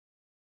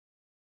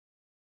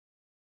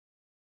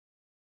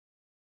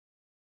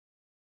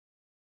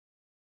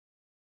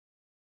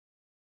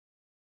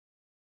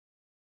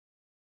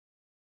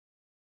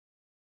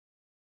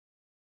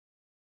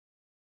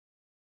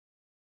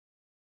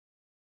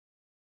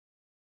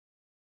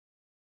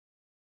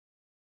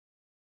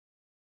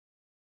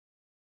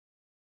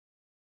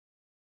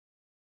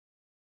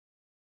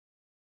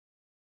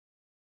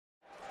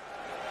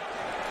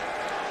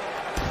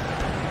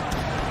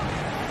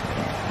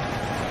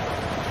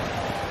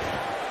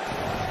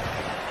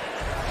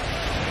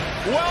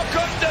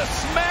Welcome to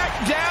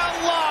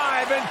Smackdown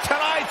Live, and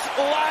tonight's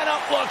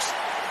lineup looks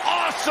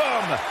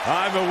awesome.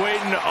 I've been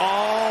waiting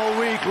all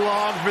week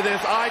long for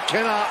this. I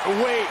cannot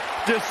wait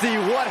to see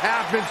what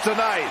happens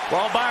tonight.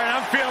 Well, Byron,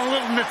 I'm feeling a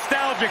little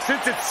nostalgic.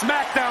 Since it's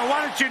Smackdown,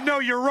 why don't you know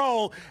your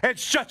role and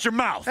shut your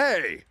mouth?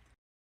 Hey.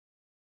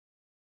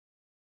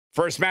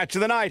 First match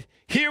of the night.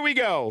 Here we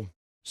go.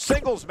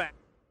 Singles match.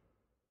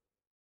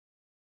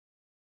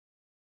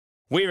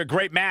 We have a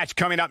great match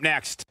coming up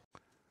next.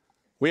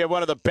 We have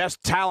one of the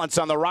best talents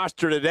on the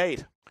roster to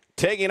date,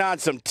 taking on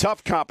some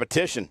tough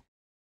competition.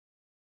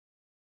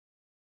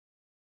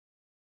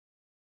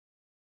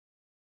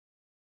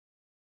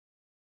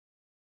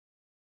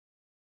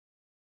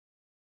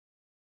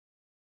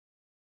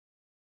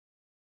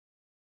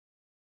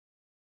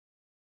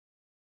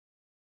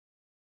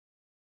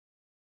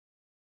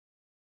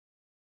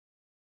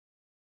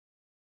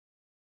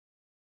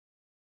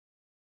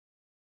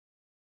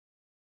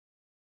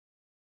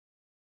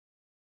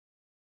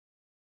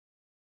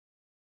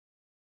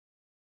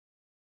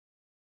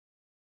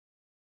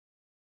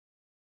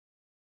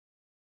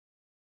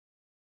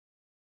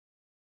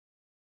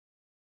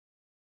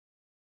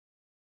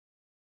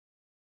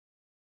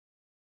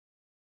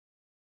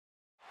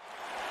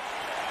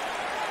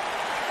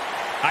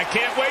 I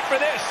can't wait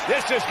for this.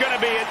 This is going to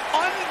be an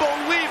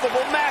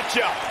unbelievable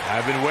matchup.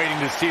 I've been waiting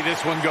to see this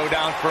one go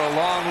down for a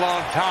long,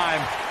 long time,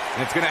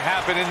 and it's going to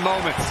happen in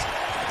moments.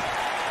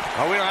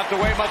 Oh, we don't have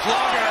to wait much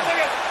longer. Oh, look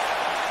at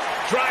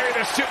driving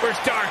the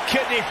superstar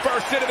kidney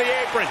first into the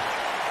apron.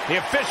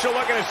 The official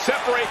looking to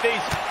separate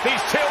these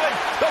two, and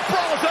the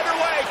brawl is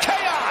underway.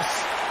 Chaos.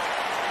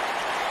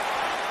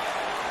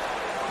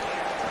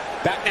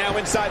 Back now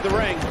inside the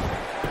ring.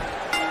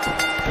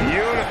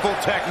 Beautiful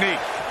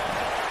technique.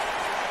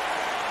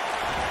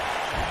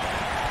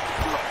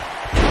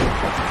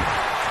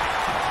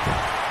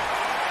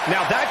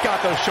 Now that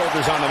got those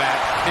shoulders on the mat,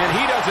 and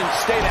he doesn't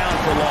stay down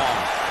for long.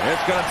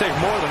 It's going to take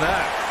more than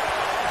that.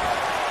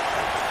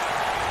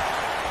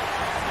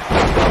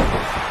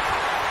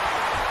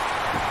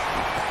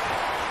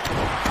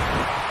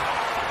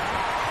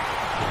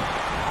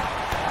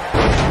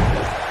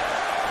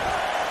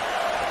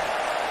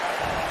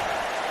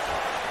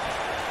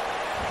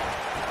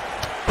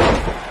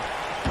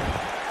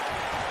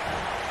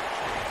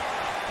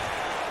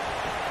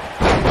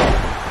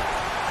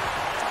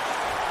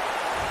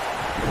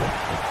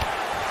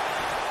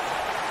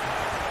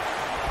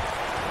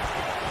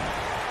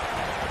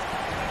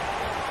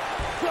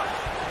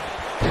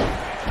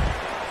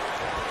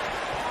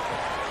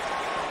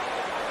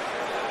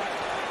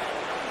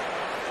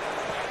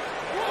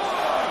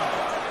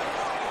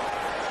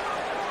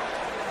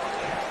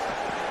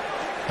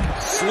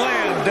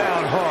 Slammed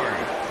down hard.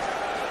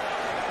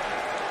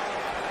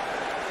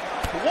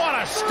 What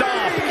a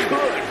stomp.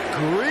 Good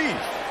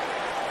grief.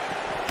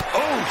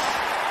 Oof.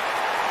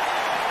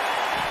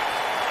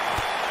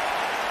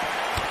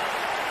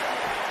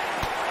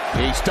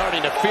 He's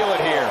starting to feel it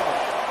here.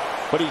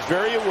 But he's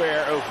very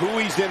aware of who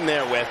he's in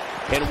there with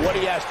and what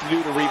he has to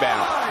do to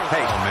rebound.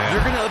 Hey,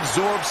 you're going to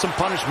absorb some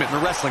punishment in a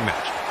wrestling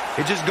match.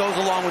 It just goes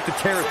along with the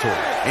territory,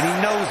 and he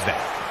knows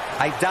that.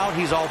 I doubt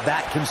he's all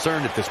that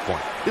concerned at this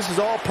point. This is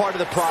all part of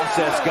the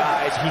process,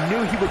 guys. He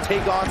knew he would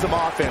take on some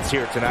offense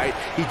here tonight.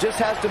 He just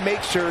has to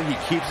make sure he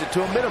keeps it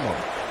to a minimum.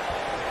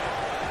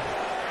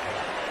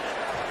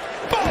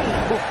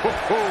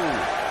 Boom!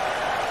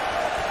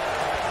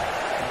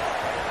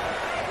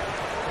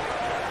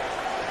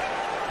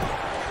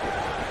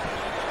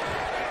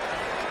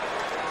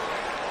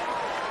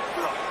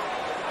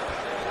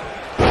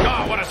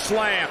 What a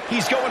slam.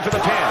 He's going for the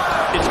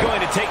pin. It's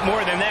going to take more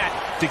than that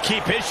to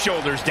keep his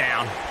shoulders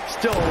down.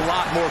 Still a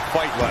lot more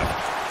fight left.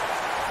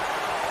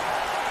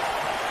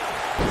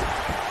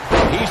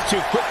 He's too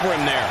quick for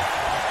him there.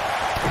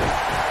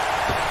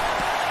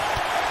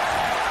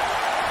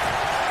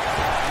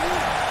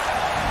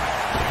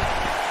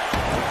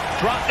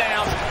 Drop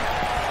down.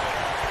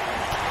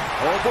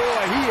 Oh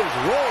boy, he is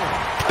rolling.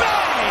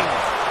 Bang!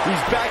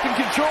 He's back in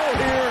control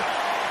here.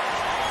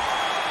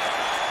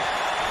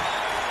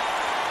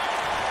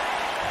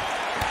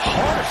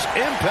 Harsh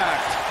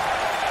impact.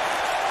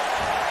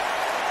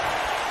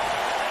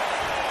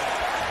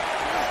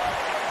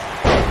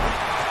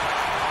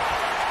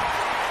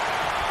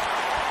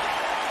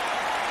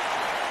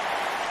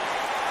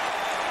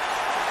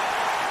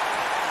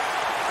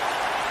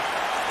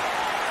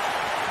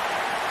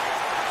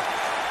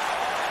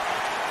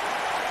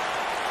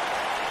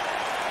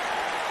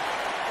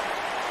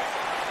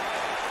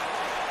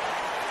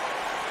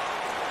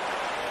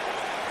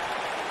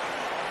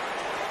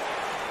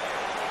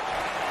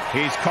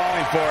 He's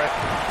calling for it.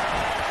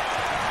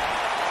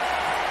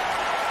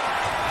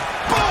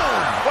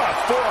 Boom! What a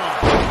forearm.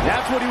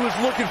 That's what he was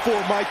looking for,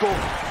 Michael.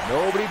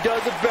 Nobody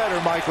does it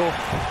better, Michael.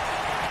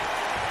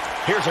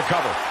 Here's a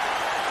cover.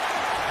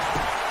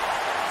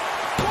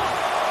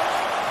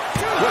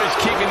 What is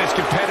keeping this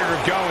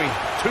competitor going?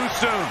 Too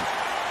soon.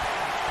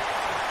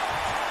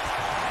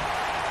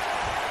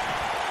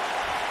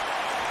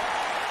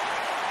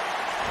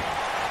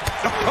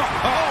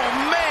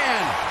 Oh,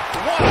 man!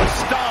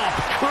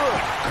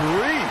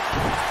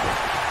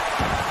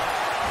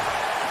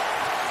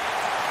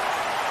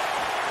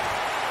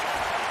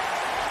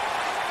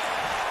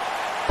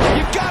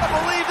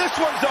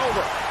 one's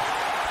over.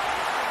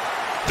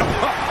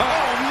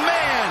 Oh,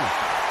 man!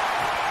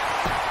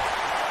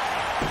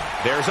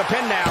 There's a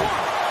pin now.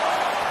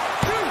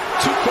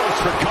 Too close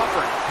for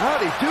comfort.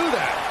 How'd he do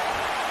that?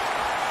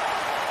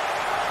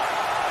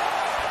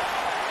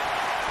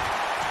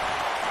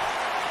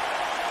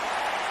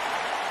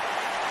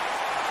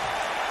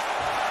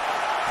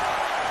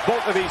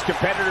 Both of these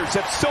competitors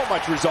have so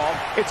much resolve,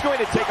 it's going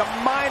to take a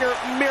minor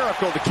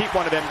miracle to keep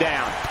one of them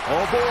down.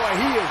 Oh, boy,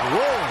 he is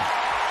rolling.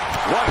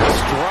 What a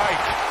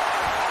strike.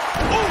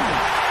 Ooh.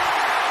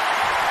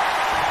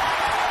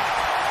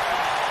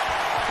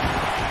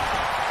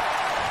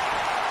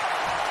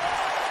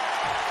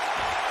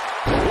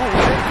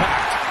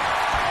 Impact.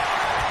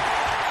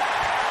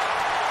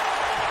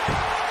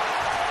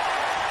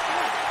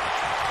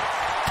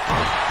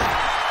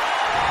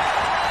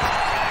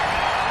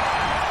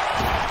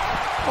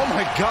 Oh,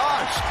 my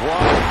gosh.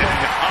 What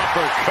an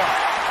uppercut.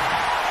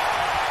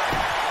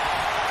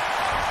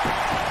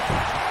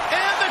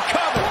 And the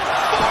cover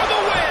for the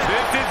win.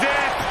 This is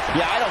it.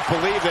 Yeah, I don't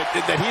believe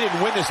that he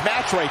didn't win this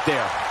match right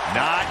there.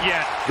 Not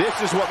yet. This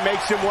is what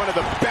makes him one of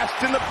the best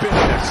in the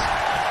business.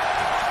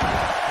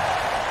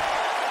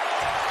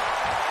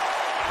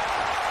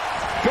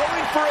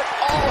 Going for it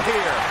all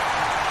here.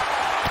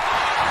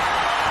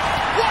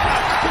 What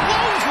a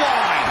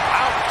clothesline!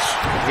 Ouch!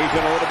 He's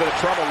in a little bit of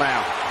trouble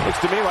now.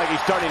 Looks to me like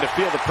he's starting to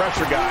feel the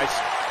pressure, guys.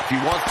 If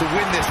he wants to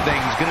win this thing,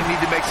 he's going to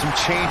need to make some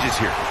changes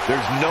here.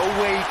 There's no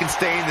way he can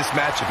stay in this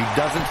match if he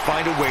doesn't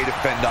find a way to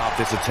fend off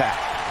this attack.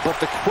 But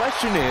the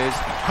question is,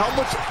 how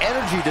much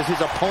energy does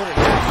his opponent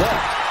have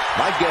left?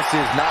 My guess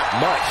is not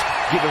much,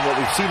 given what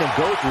we've seen him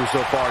go through so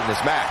far in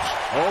this match.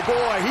 Oh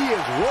boy, he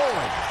is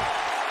rolling.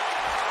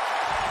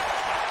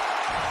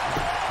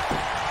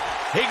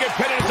 He could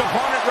pin his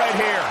opponent right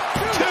here.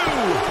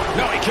 2.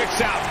 No, he kicks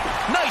out.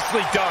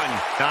 Nicely done.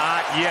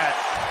 Not yet.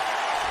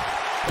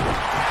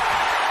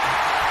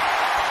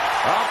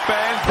 Up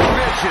and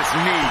vicious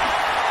knee.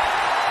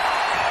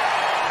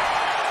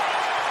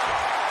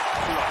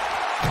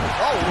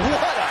 Oh,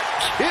 what a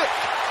kick.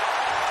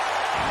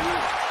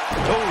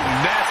 Oh,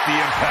 nasty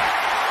impact.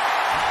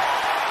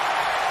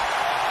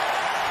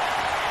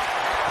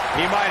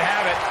 He might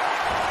have it.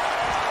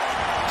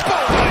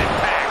 Boom,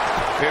 impact.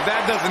 If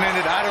that doesn't end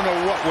it, I don't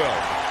know what will.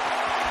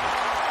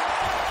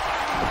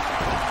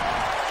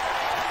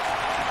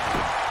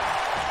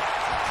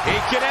 He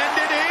can end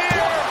it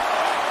here.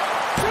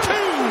 2,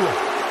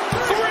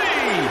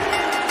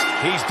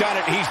 3. He's done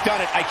it. He's done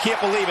it. I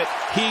can't believe it.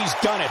 He's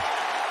done it.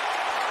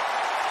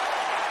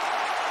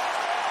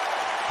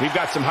 We've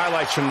got some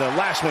highlights from the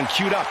last one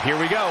queued up. Here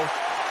we go.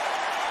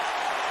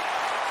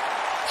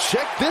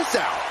 Check this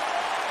out.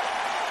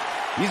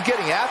 He's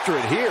getting after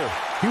it here.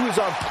 He was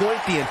on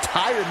point the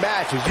entire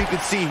match, as you can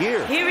see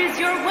here. Here is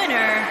your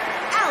winner,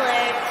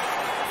 Alex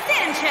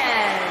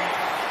Sanchez.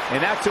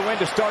 And that's a win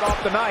to start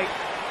off the night.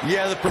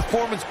 Yeah, the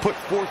performance put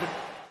forth.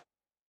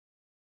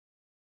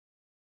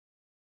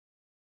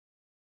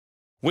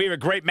 We have a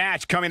great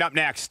match coming up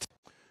next.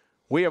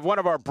 We have one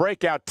of our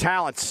breakout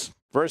talents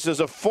versus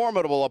a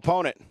formidable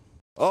opponent.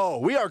 Oh,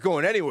 we aren't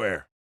going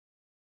anywhere.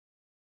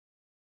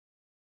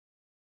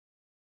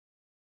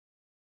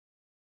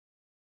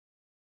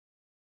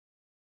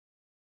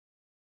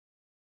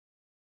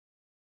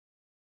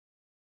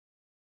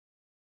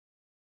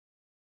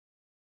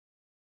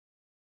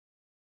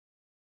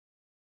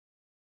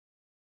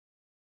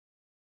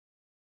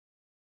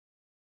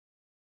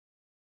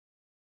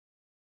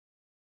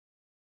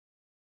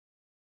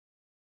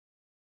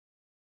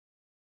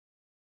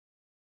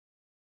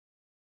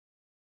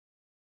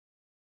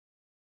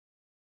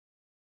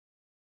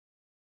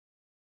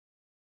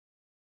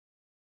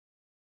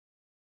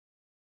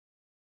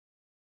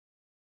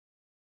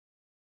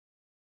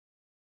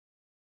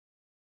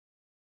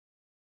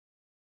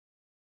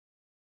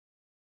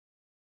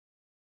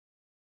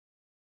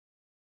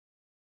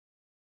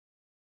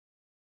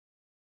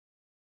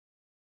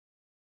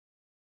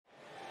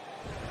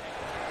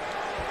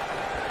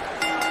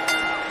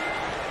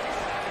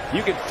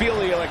 You can feel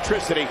the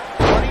electricity.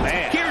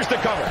 Man. Here's the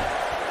cover.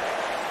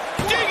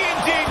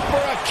 Digging deep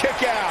for a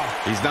kick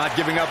out. He's not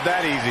giving up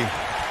that easy.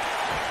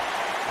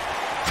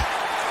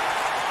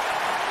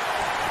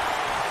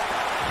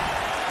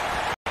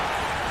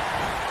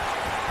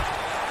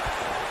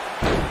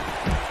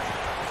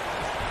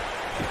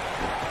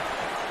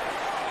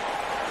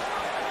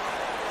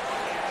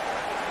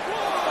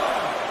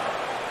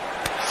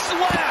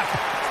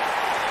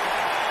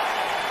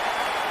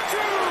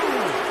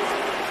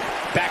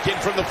 Back in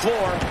from the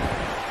floor.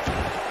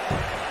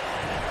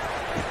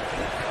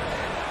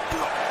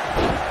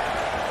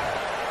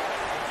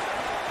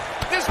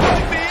 This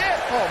might be it.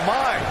 Oh,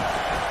 my.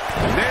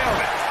 Nailed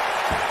it.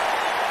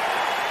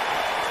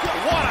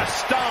 What a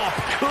stomp.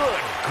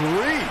 Good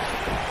grief.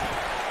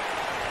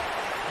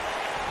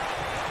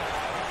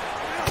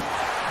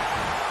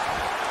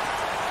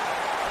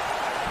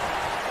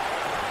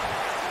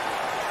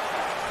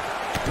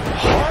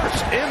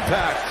 Harsh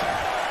impact.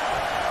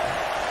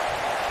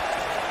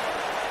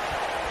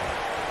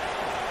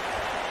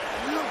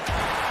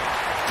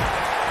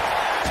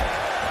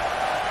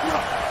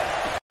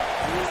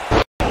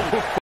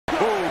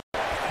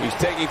 He's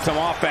taking some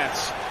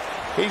offense.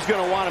 He's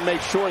going to want to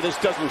make sure this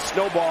doesn't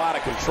snowball out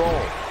of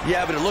control.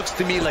 Yeah, but it looks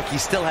to me like he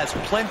still has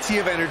plenty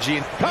of energy.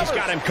 And he's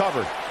got him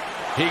covered.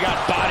 He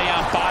got body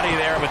on body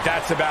there, but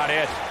that's about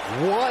it.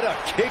 What a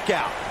kick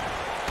out.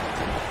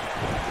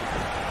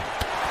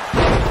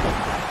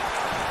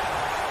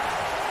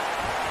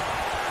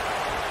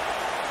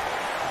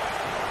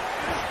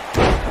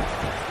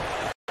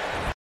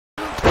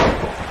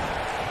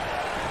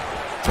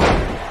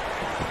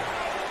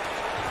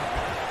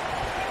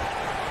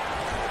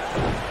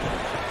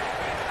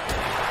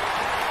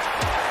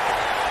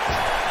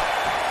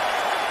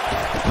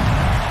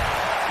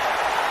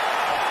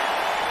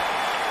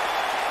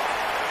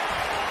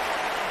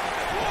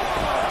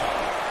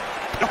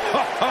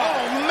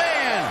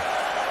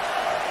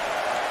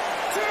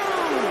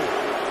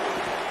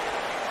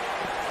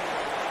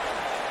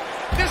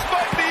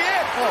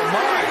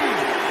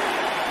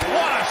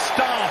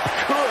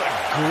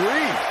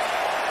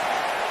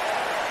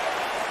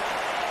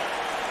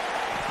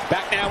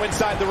 Back now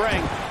inside the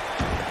ring.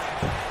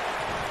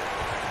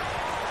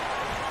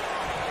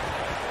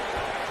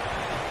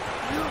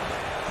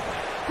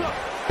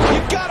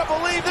 You gotta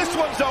believe this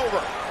one's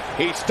over.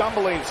 He's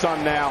stumbling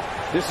some now.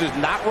 This is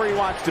not where he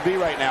wants to be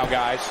right now,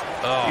 guys.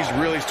 Oh. He's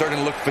really starting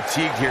to look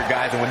fatigued here,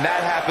 guys. And when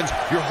that happens,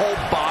 your whole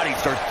body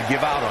starts to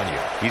give out on you.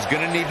 He's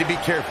going to need to be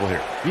careful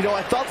here. You know,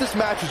 I thought this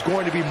match was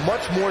going to be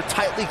much more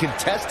tightly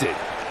contested.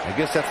 I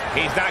guess that's...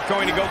 He's not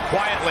going to go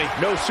quietly.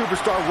 No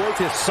superstar worth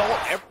his salt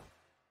ever...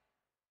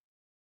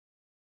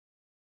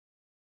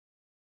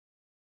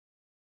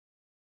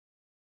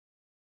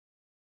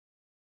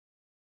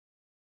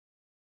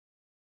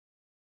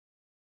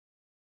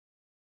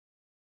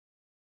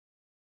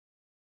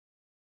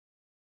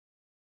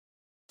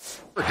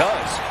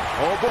 does.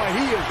 Oh boy,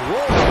 he is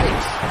rolling.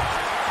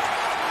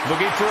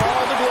 Looking for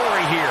all the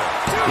glory here.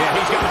 Yeah,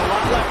 he's got a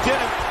lot left in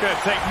him. Gonna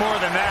take more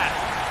than that.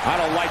 I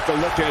don't like the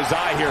look in his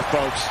eye here,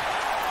 folks.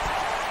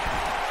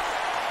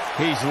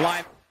 He's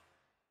lying.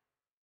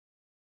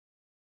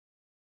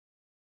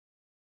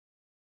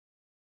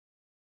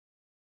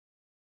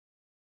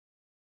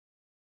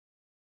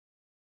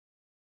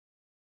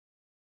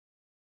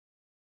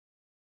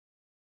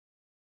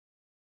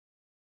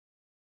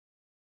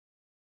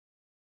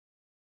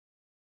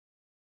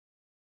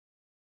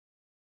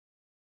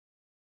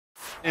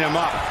 Him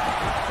up.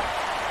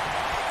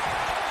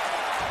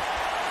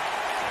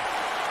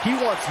 He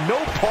wants no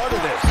part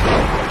of this.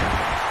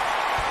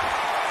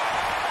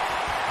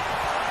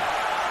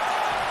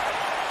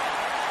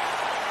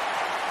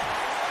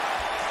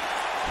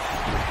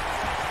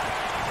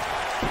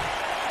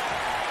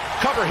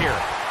 Cover here.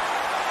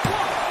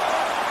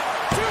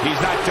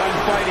 He's not done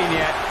fighting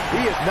yet.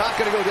 He is not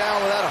going to go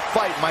down without a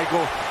fight,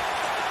 Michael.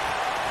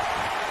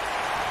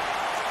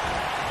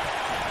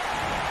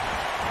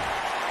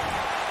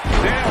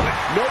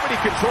 Nobody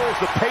controls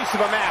the pace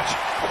of a match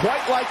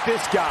quite like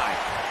this guy.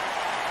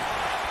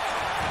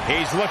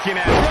 He's looking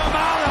at from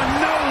out of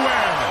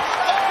nowhere.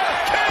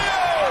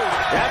 KO!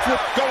 That's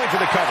what's going for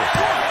the cover.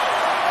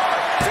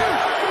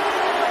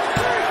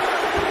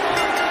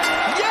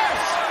 Yes!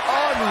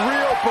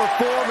 Unreal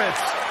performance.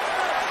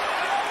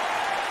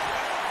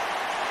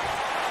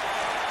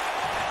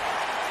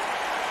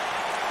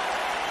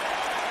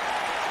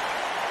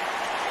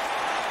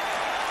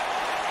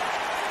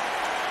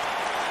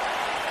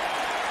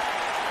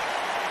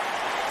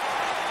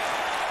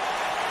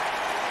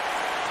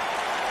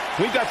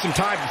 We've got some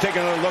time to take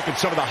another look at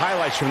some of the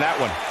highlights from that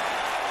one.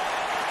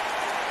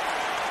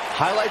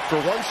 Highlight for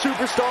one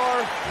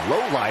superstar,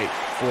 low light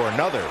for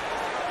another.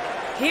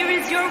 Here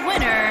is your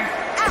winner,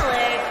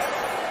 Alex.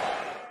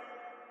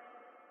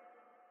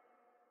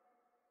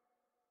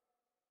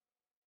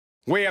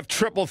 We have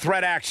triple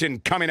threat action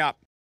coming up.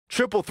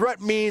 Triple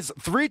threat means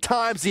 3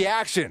 times the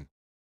action.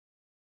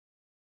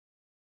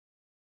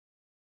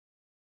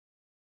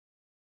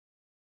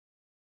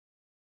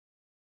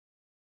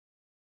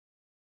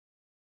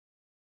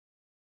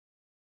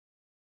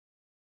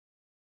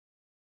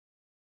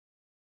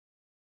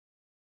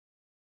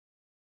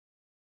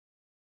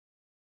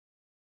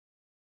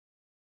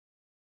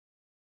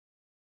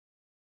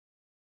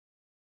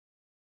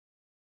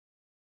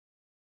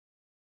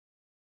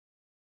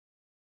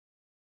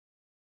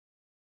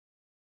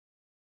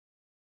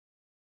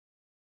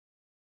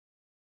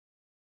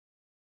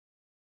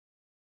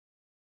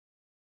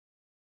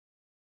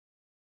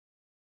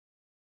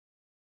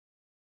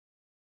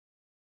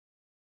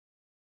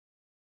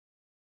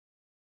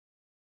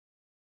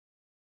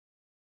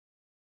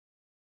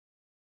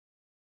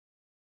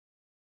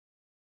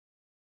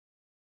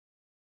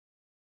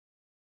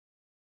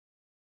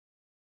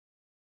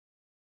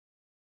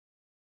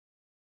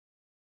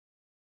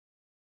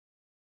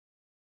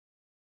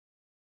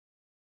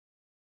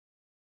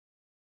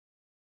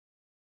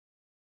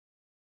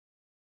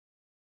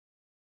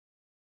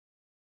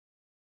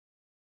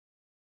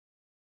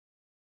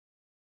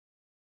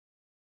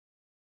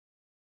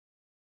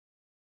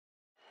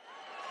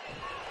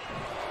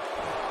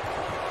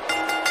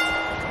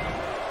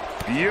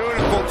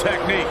 Beautiful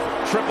technique.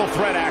 Triple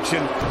threat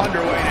action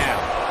underway now.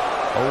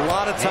 A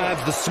lot of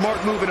times, the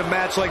smart move in a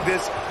match like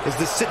this is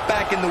to sit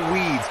back in the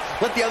weeds.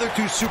 Let the other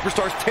two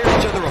superstars tear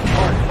each other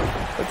apart.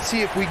 Let's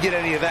see if we get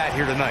any of that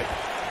here tonight.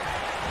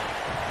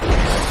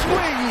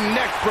 Swing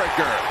neck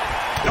breaker.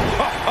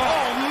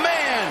 Oh,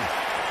 man.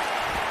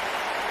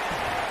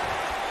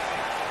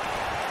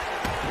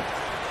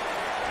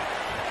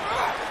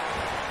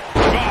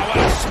 Oh, what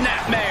a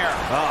snapmare.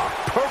 Oh,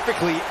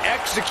 perfectly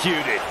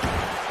executed.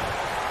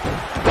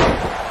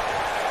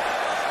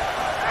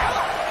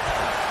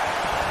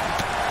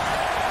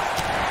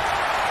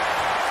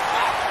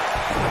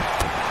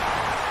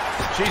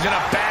 She's in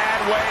a bad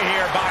way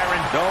here,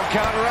 Byron. Don't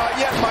count her out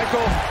yet,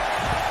 Michael.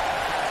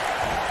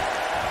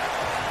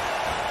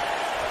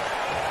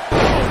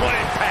 Oh, what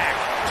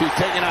impact. She's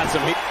taking on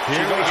some heat.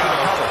 She goes for the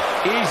cover.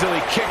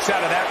 Easily kicks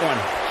out of that one.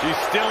 She's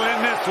still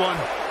in this one.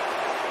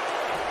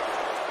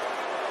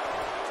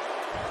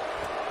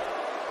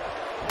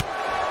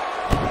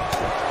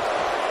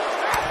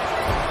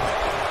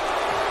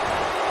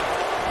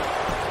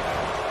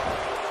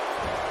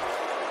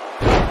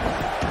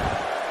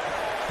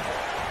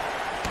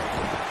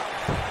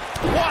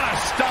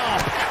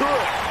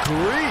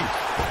 Grief.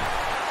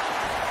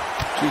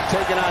 She's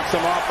taking on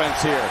some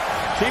offense here.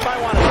 She might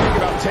want to think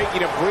about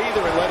taking a breather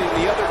and letting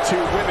the other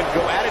two women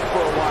go at it for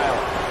a while.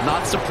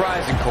 Not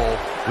surprising, Cole.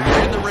 When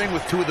you're in the ring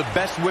with two of the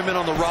best women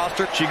on the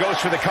roster, she goes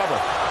for the cover,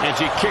 and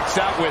she kicks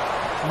out with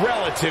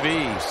relative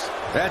ease.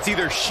 That's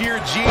either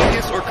sheer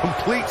genius or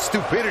complete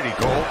stupidity,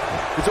 Cole.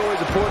 It's always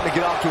important to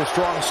get off to a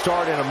strong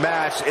start in a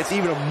match. It's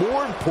even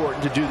more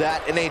important to do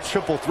that in a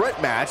triple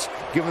threat match,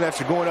 given that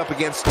you're going up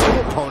against two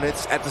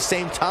opponents at the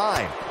same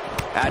time.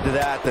 Add to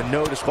that the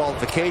no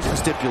disqualification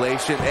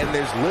stipulation, and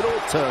there's little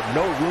to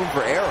no room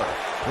for error.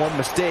 One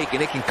mistake,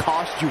 and it can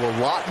cost you a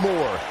lot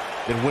more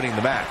than winning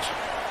the match.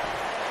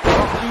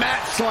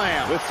 Mat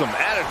slam with some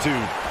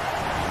attitude.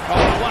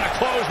 Oh, what a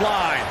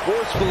clothesline.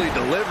 Forcefully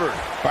delivered.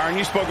 Byron,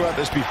 you spoke about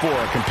this before.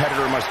 A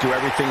competitor must do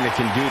everything they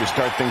can do to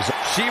start things up.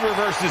 She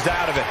reverses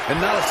out of it. And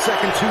not a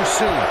second too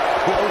soon.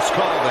 Close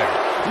call there.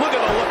 Look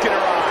at the look in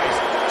her eyes.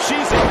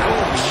 She's in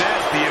coach.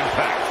 That's the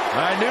impact.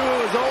 I knew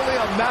it was only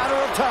a matter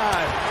of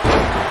time.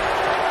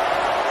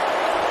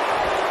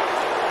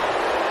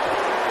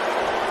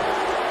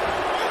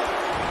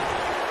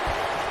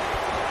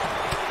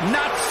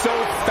 Not so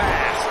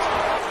fast.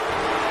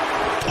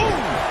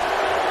 Ooh.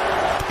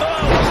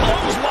 Oh,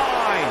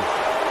 clothesline.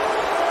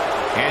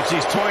 And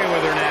she's toying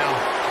with her now.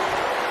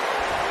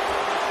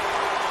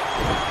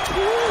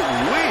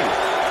 Ooh-wee.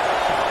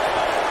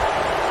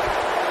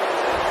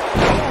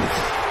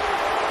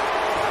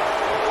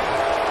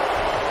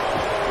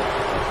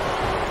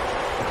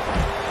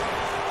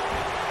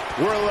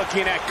 We're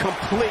looking at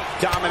complete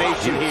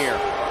domination here.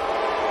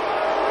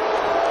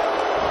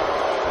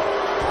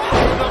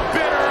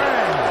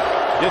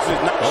 This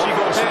is not. She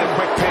goes for the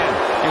quick pin,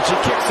 and she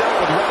kicks out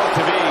with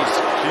relative ease.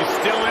 She's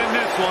still in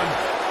this one.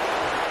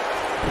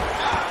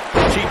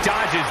 She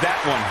dodges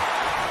that one.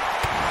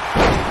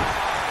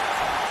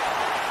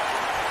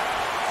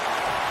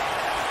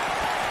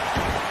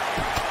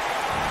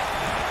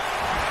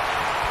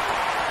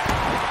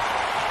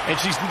 And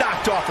she's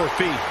knocked off her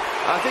feet.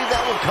 I think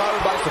that one caught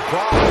her by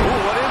surprise.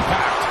 Ooh, what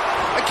impact.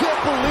 I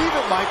can't believe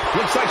it, Mike.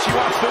 Looks like she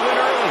wants to win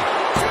early.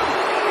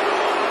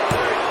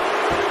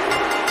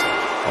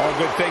 All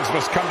good things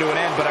must come to an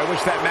end, but I wish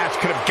that match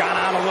could have gone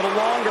on a little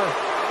longer.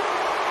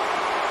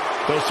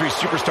 Those three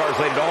superstars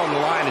laid it all on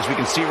the line, as we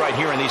can see right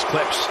here in these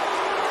clips.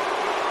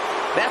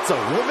 That's a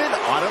woman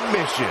on a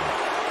mission.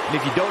 And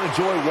if you don't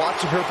enjoy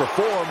watching her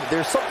perform,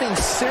 there's something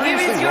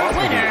seriously wrong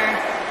with you.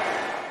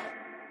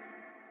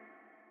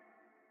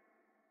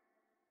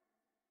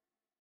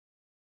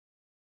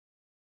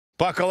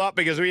 Buckle up,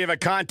 because we have a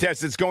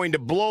contest that's going to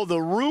blow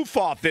the roof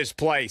off this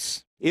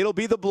place. It'll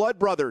be the Blood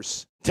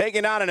Brothers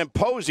taking on an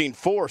imposing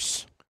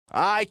force.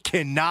 I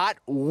cannot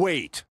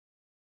wait.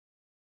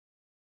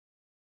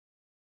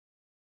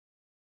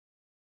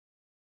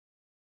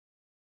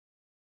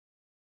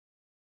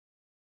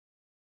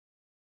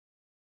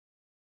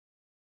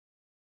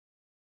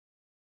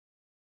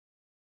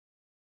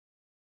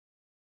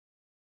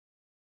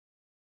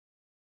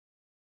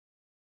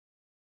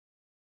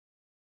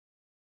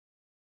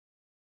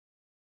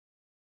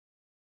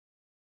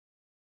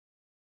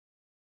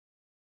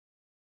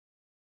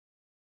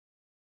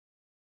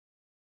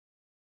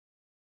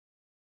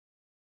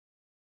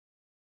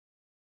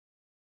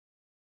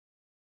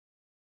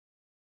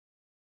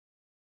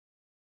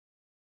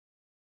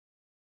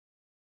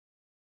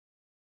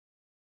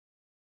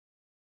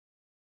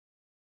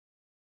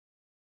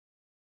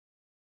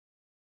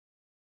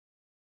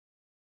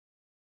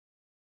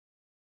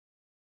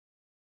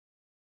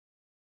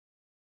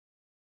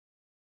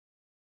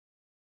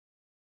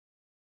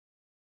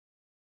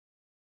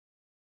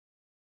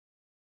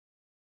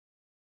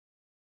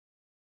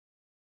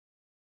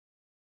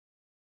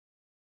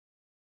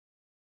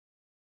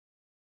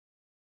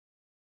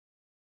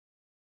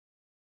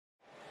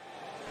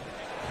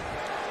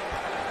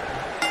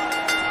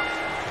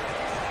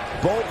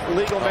 Both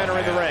legal men are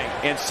in the ring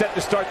and set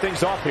to start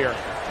things off here.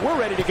 We're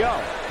ready to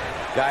go.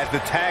 Guys, the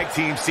tag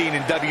team scene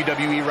in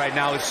WWE right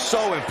now is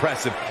so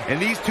impressive,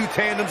 and these two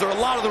tandems are a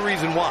lot of the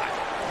reason why.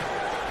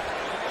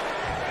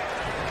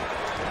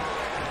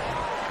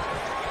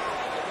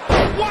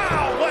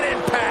 Wow, what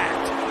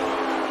impact!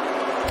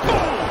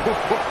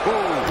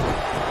 Boom!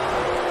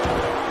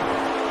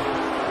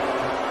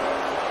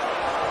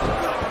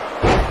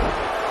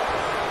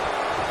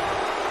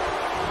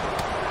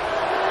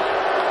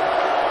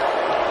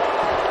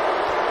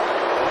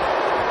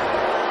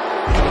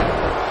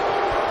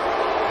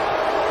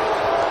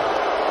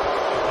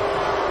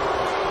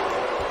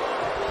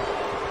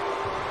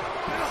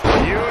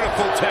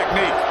 Beautiful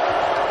technique.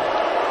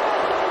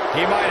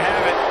 He might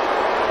have it.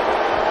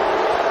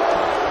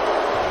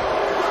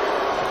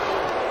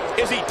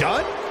 Is he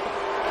done?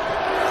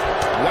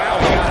 Wow,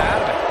 he got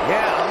out of it.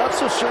 Yeah, I'm not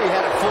so sure he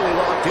had it fully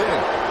locked in.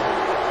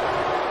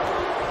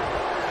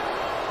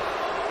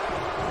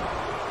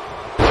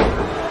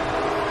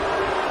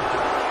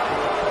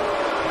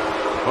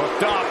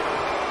 Hooked up.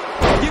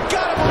 You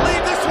gotta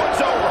believe this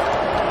one's over.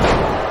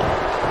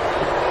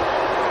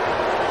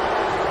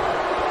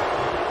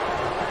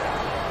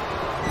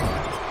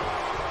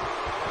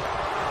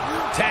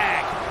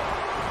 Tag.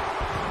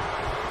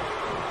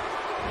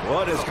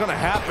 What is gonna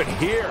happen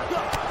here?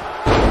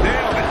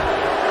 Nailed it.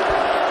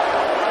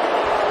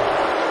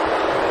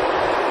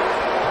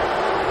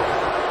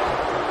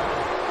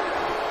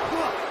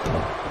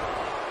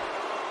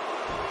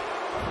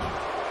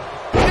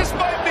 This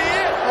might be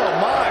it. Oh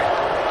my.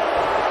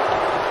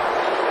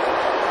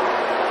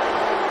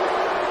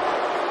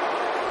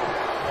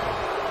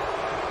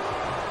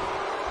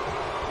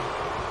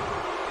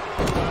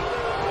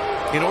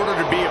 In order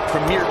to be a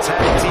premier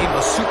tag team,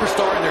 a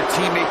superstar and their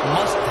teammate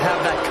must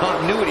have that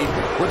continuity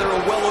where they're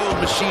a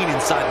well-oiled machine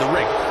inside the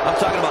ring. I'm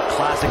talking about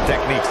classic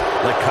techniques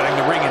like cutting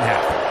the ring in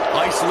half,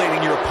 isolating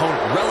your opponent,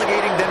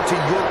 relegating them to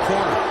your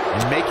corner,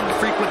 and making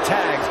frequent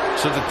tags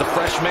so that the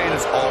fresh man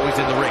is always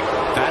in the ring.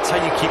 That's how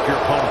you keep your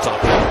opponents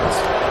off balance.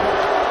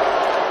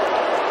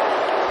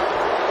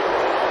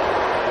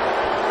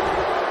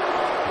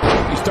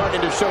 He's starting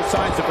to show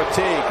signs of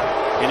fatigue,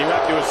 and you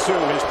have to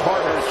assume his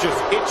partner is just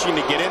itching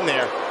to get in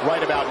there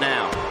right about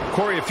now.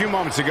 Corey, a few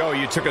moments ago,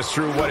 you took us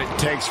through what it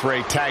takes for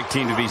a tag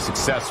team to be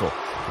successful.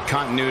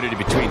 Continuity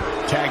between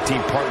tag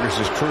team partners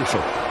is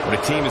crucial. When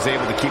a team is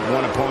able to keep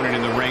one opponent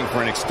in the ring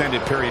for an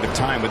extended period of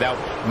time without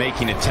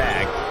making a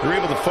tag, they're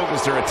able to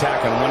focus their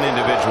attack on one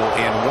individual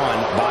and one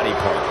body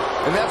part.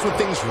 And that's when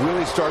things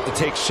really start to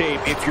take shape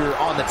if you're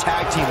on the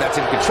tag team that's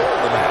in control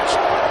of the match.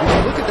 When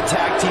you look at the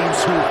tag teams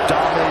who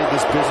dominated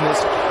this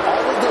business,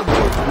 all of them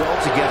worked well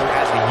together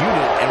as a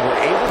unit and were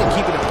able to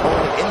keep an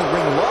opponent in the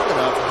ring long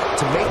enough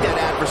to make that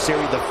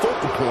adversary the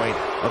focal point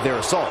of their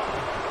assault.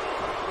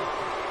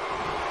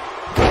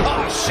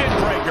 Ah, shin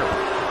breaker.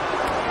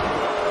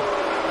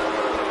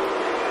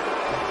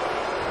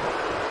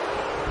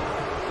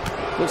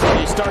 Looks like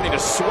he's starting to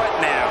sweat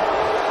now.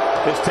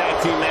 This tag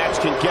team match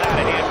can get out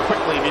of hand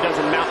quickly if he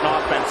doesn't mount an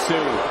offense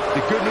soon.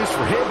 The good news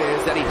for him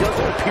is that he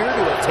doesn't appear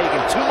to have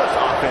taken too much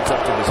offense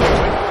up to this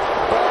point,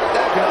 but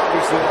that can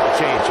obviously all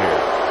change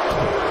here.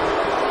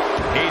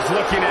 He's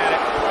looking at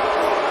it.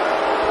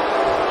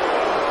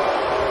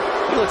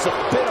 He looks a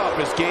bit off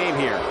his game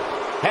here.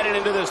 Headed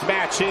into this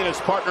match, he and his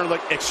partner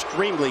look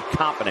extremely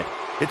confident.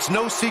 It's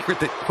no secret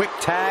that quick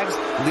tags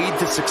lead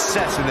to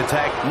success in the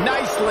tag.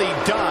 Nicely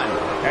done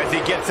as he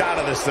gets out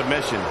of the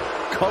submission.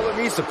 Color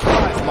me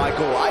surprised,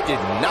 Michael. I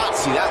did not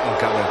see that one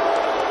coming.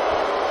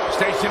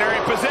 Stationary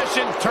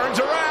position,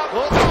 turns around.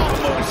 Oh,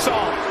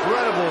 moonsault.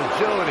 Incredible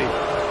agility.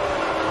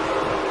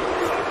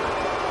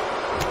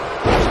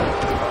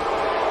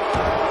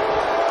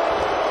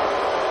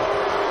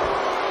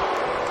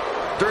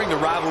 During the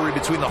rivalry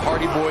between the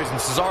Hardy Boys and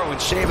Cesaro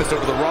and Sheamus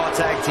over the Raw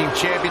Tag Team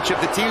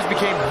Championship, the teams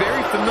became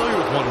very familiar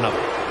with one another.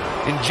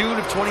 In June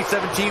of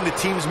 2017, the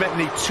teams met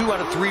in a 2 out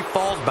of 3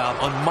 falls bout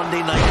on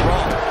Monday Night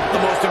Raw.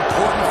 The most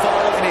important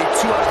fall in a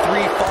 2 out of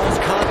 3 falls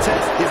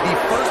contest is the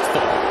first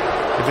fall.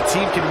 If a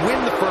team can win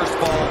the first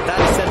fall,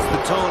 that sets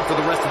the tone for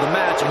the rest of the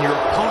match, and your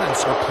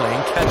opponents are playing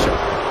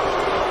catch-up.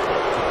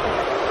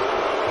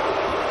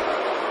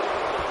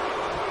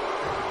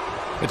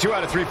 The 2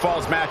 out of 3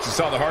 falls match that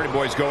saw the Hardy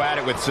Boys go at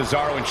it with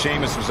Cesaro and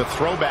Sheamus was a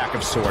throwback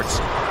of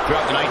sorts.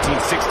 Throughout the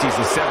 1960s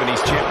and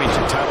 70s,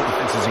 championship title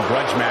defenses and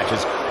grudge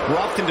matches were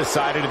often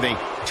decided in a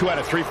 2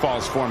 out of 3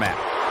 falls format.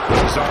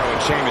 Cesaro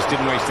and Sheamus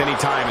didn't waste any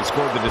time and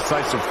scored the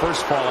decisive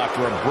first fall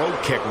after a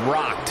brogue kick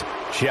rocked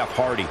Jeff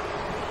Hardy.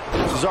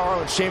 Cesaro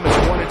and Sheamus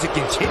wanted to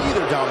continue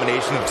their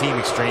domination of Team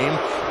Extreme,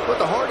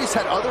 but the Hardys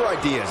had other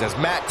ideas as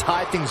Matt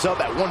tied things up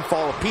at 1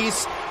 fall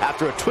apiece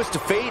after a twist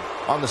of fate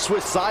on the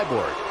Swiss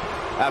Cyborg.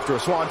 After a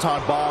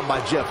swanton bomb by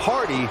Jeff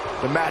Hardy,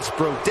 the match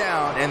broke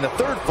down and the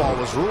third fall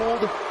was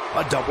ruled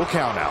a double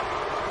countout.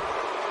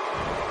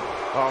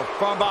 Oh,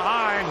 from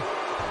behind.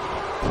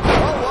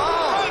 Oh,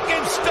 wow!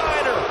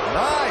 Frankensteiner!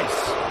 Nice!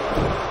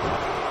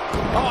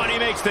 Oh, and he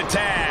makes the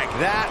tag.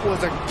 That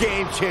was a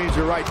game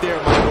changer right there,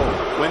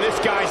 Michael. When this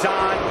guy's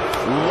on,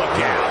 look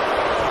out.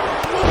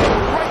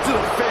 Right to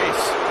the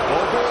face.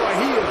 Oh, boy,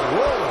 he is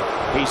rolling.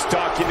 He's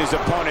stalking his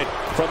opponent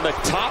from the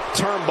top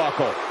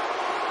turnbuckle.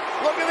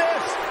 Look at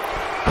this.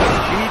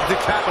 He needs to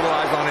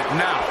capitalize on it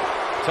now.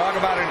 Talk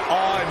about an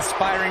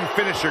awe-inspiring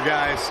finisher,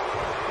 guys.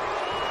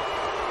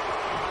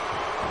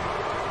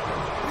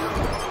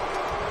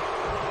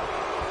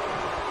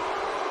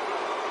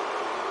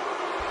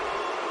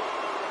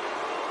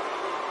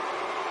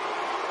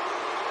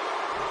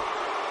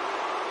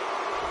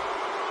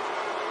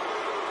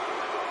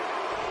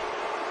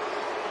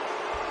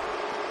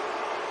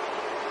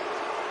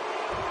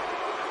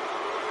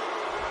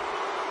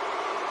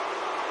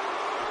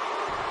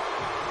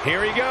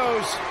 Here he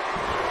goes.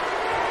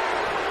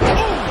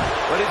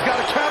 But he's got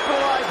to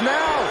capitalize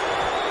now.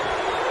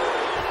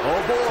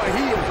 Oh, boy,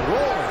 he is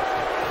rolling.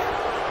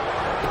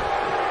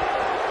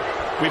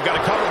 We've got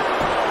to cover.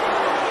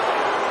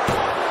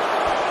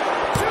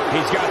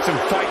 He's got some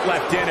fight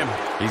left in him.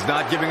 He's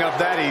not giving up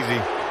that easy.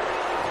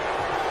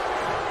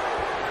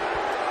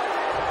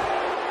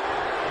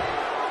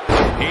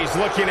 He's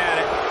looking at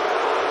it.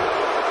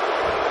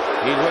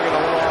 He's looking a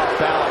little off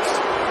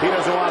balance. He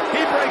doesn't want.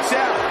 He breaks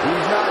out.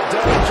 He's not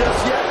done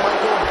just yet,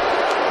 Michael.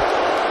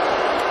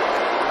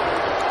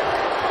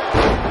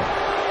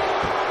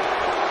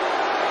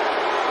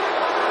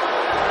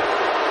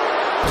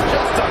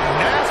 Just a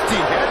nasty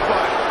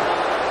headbutt.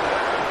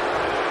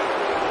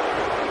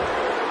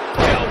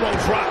 Elbow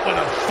drop with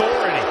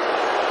authority.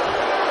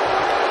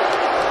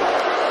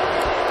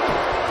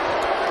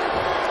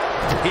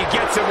 He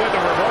gets it with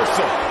a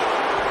reversal.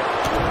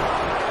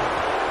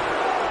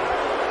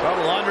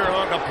 Double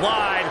underhook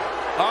applied.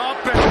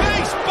 Up and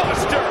face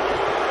buster.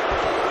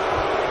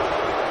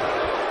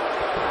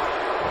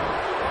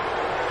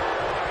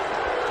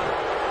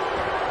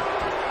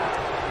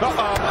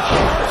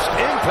 Harsh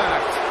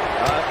impact.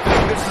 I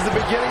think this is the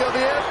beginning of the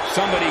end.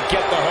 Somebody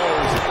get the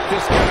hose.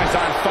 This guy's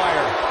on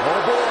fire.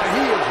 Oh, boy,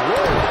 he is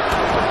rolling.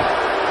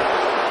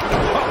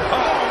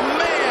 Oh,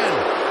 man.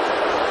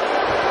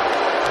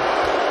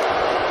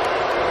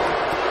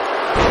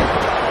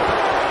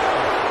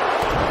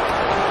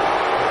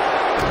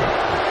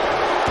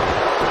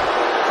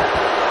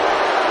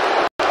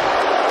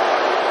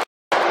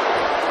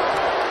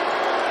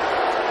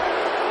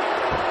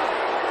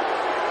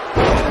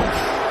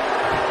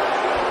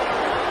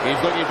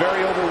 He's looking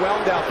very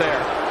overwhelmed out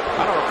there.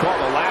 I don't recall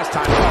the last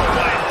time. Oh,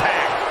 what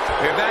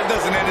impact. If that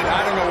doesn't end it,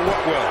 I don't know what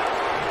will.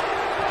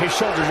 His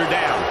shoulders are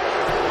down.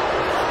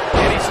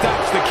 And he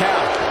stops the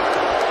count.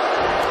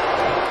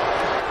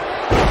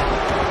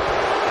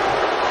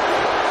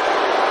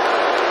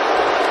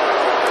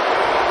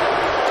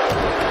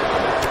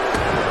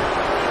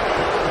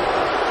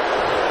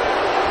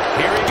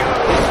 Here he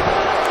goes.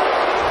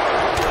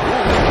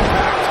 Ooh,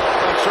 impact.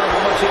 Not sure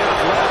how much he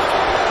has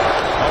left.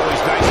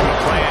 Always nice when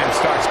a plan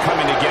starts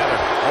coming together.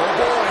 Oh,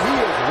 boy, he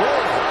is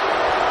rolling.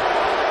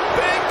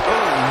 Big,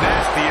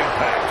 nasty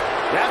impact.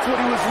 That's what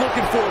he was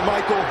looking for,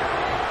 Michael.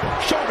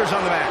 Shoulders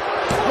on the mat.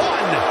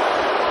 1,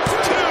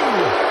 2.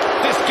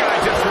 This guy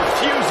just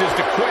refuses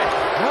to quit.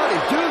 How'd he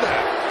do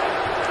that?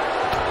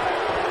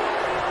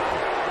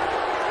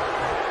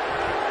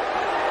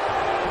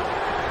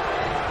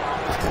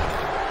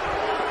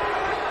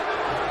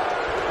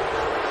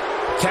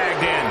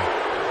 Tagged in.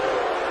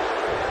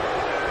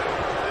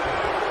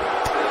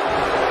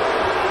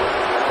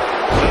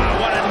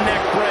 What a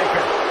neck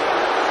breaker.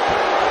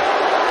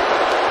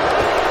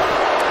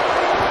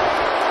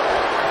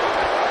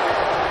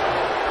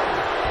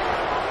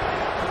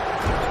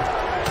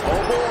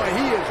 Oh, boy,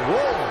 he is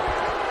rolling.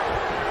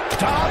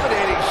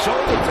 Dominating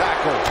shoulder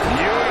tackle.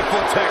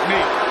 Beautiful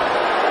technique.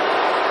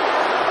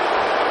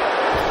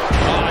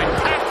 Oh,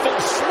 impactful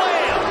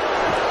slam.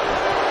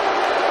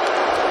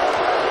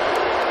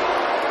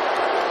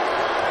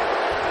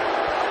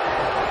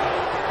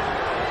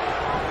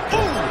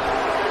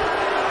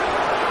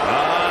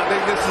 I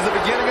think this is the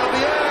beginning of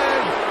the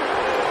end.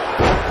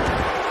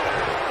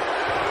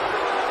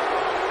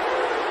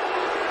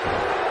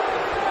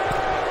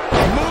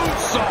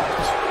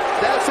 Moonsault.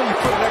 That's how you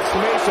put an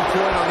exclamation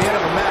point on the end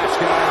of a match,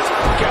 guys.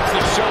 Gets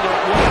the shoulder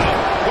up.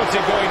 Wow. What's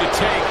it going to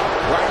take?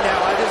 Right now,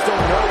 I just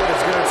don't know what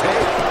it's going to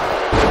take.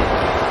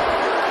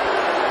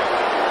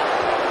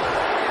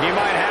 He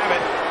might have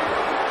it.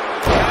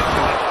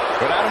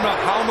 But I don't know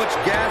how much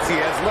gas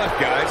he has left,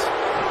 guys.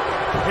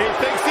 He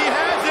thinks he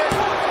has it.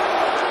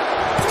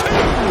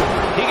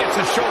 2. He gets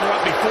the shoulder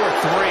up before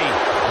 3.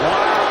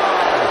 Wow.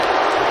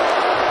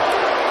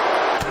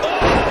 Oh,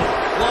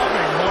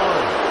 loving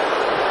mode.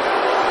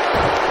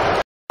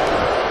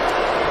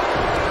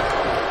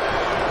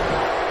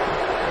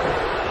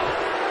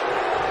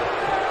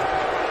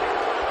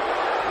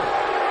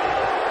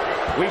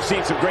 We've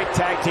seen some great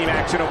tag team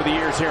action over the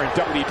years here in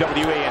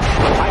WWE,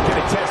 and I can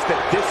attest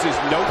that this is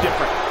no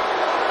different.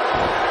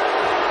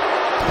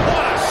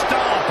 What a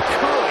stomp!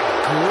 Good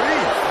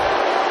grief!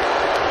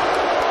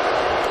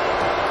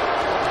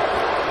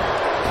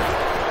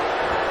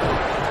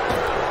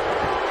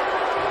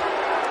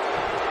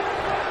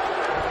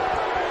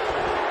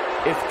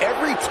 If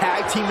every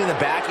tag team in the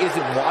back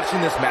isn't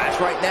watching this match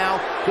right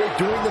now, they're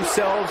doing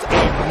themselves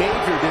a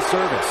major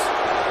disservice.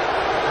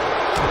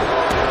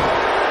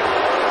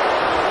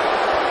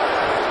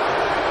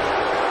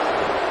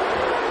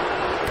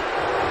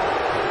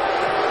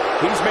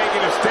 He's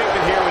making a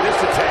statement here with this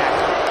attack.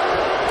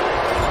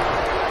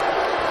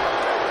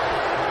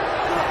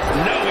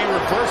 No, he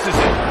reverses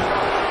it.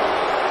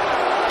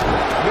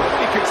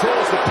 Nobody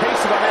controls the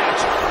pace of a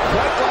match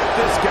quite like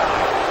this guy.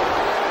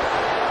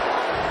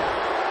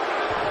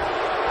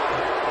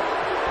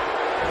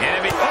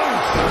 Enemy. Oh!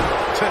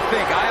 To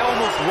think, I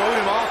almost wrote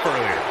him off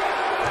earlier.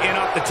 In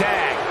off the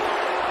tag.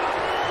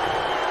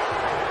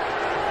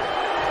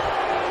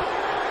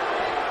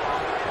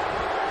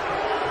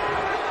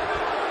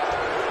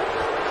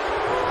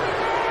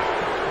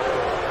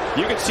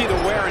 You can see the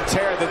wear and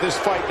tear that this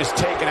fight is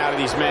taking out of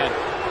these men.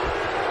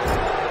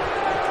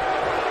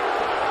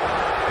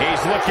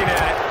 He's looking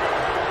at it.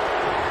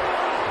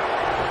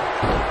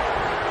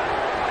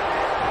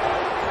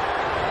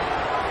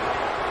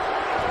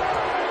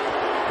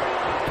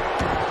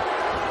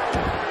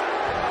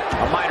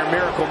 A minor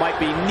miracle might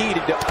be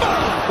needed to...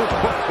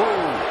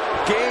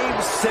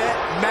 Game, set,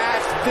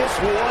 match. This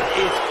one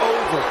is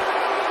over.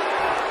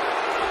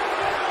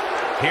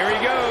 Here he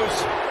goes.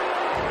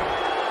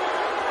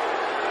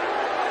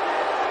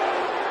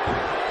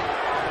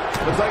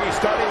 Looks like he's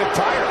starting to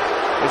tire.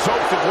 His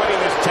hopes of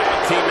winning this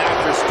tag team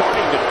match are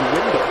starting to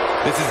dwindle.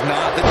 This is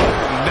not the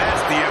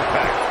nasty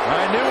impact.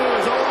 I knew it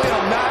was only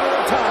a matter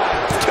of time.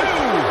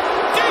 Two!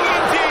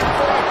 Digging deep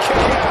for a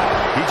kick out.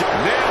 He just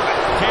nailed it.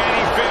 Can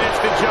he finish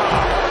the job?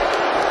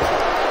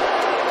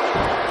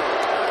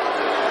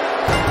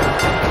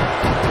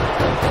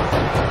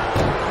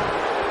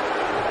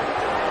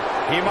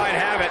 He might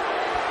have it.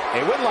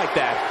 A win like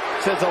that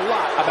says a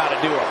lot about a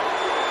duo.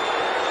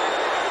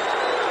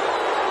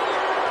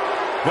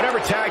 Whenever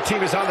tag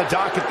team is on the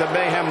docket, the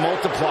mayhem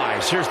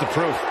multiplies. Here's the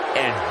proof.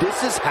 And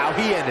this is how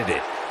he ended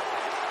it.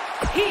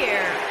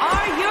 Here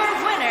are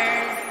your winners.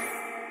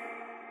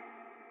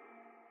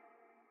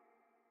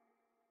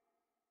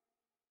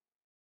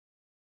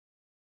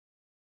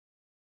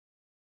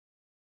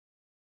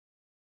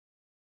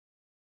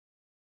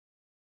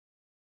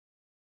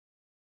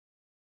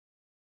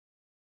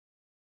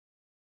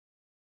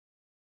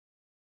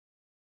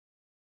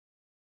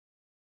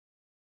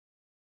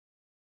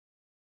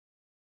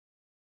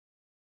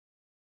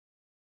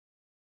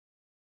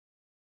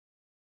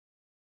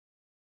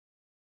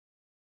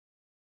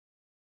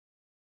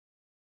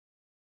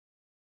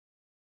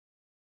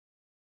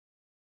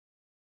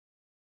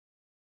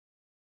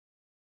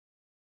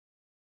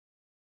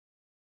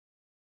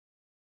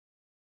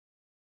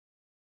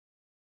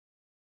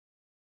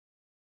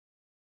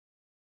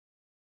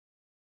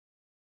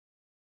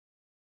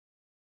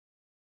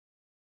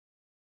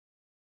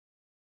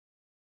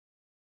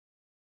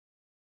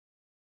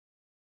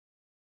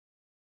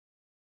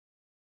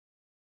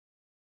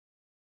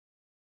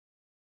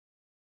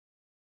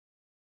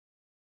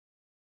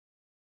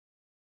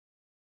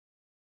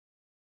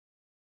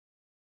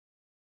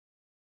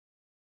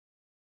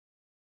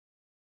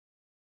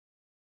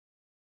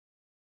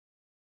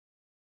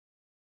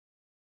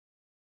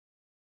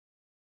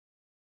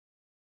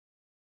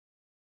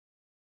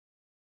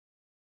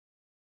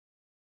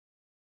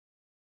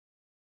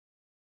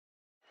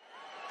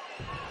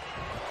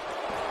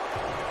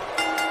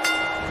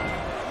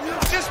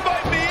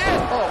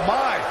 Oh,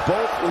 my.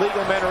 Both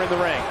legal men are in the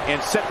ring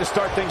and set to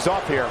start things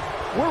off here.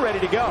 We're ready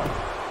to go.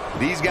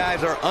 These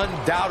guys are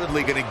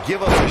undoubtedly going to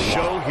give us a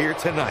show here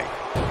tonight.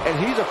 And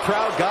he's a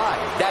proud guy.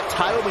 That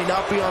title may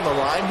not be on the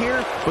line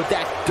here, but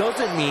that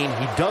doesn't mean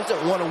he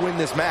doesn't want to win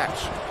this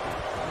match.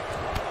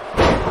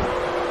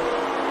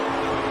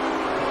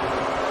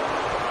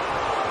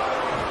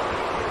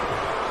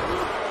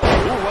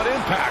 Ooh, what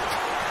impact.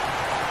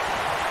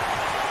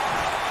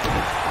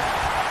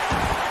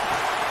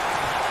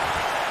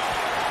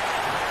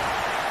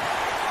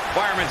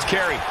 Fireman's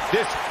carry.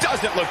 This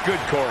doesn't look good,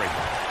 Corey.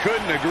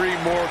 Couldn't agree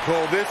more,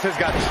 Cole. This has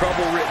got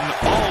trouble written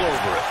all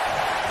over it.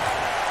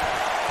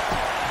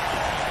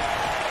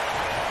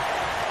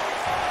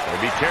 So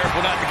be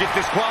careful not to get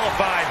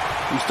disqualified.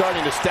 He's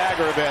starting to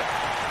stagger a bit,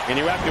 and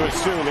you have to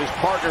assume his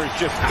partner is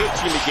just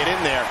itching to get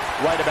in there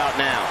right about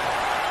now.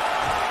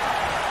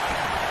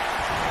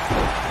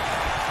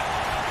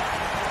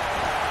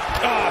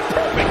 Ah,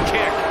 perfect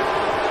kick.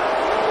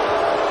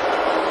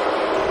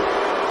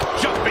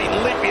 Jumping,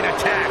 leaping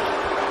attack.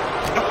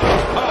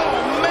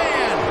 Oh,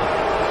 man.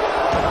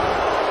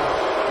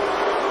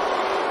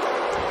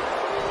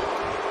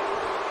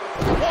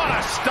 What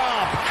a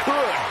stomp.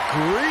 Good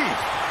grief.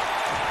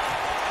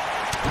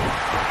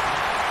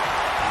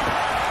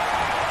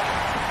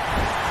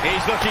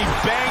 He's looking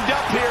banged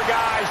up here,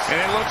 guys. And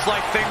it looks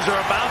like things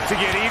are about to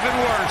get even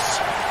worse.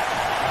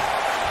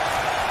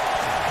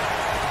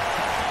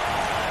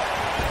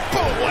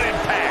 Boom, what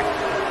impact.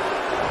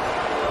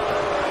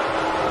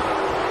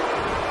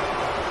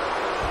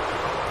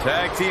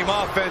 Tag team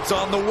offense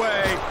on the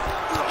way.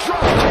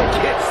 Drop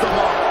kick hits the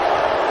mark.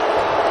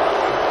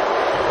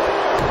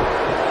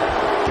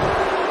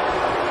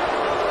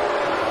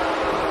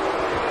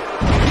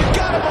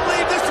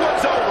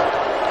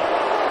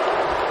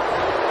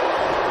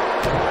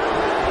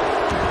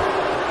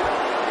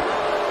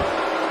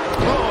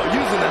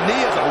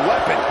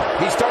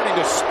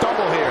 to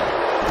stumble here.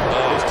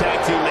 This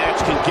tag team match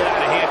can get out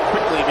of hand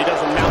quickly if he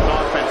doesn't mount an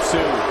offense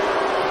soon.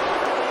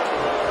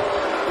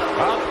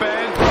 Up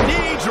and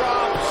knee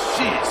drop.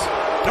 Jeez.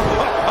 Oh,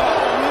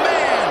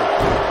 man.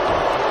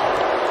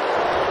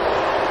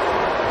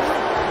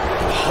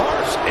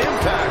 Harsh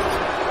impact.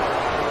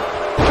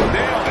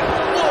 Nailed it.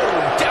 Whoa,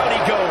 down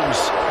he goes.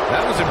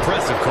 That was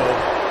impressive,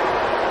 Cole.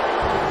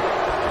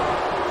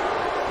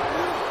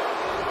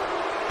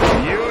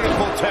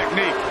 Beautiful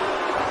technique.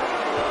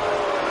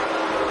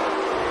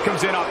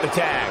 Comes in off the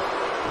tag.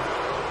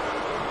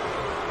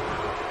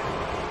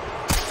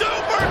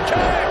 Super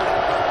kick.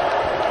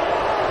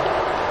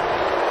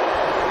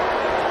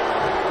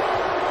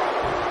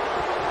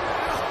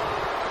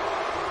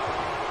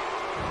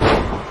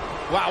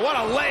 Wow, what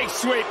a leg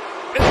sweep.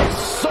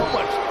 So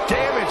much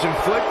damage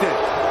inflicted.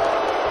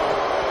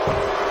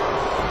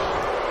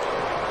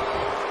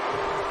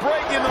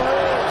 Breaking the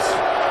rules.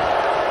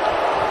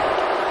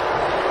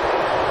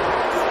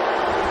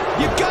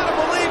 You gotta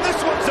believe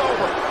this one's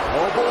over.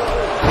 Oh, boy.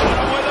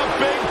 With a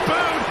big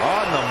boot.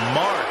 On the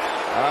mark.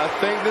 I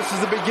think this is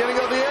the beginning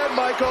of the end,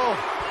 Michael.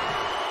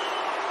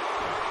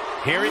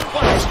 Here he,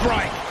 what a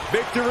strike.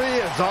 Victory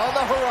is on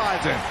the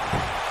horizon.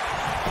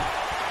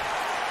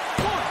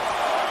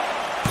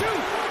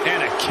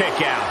 And a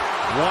kick out.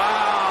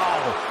 Wow.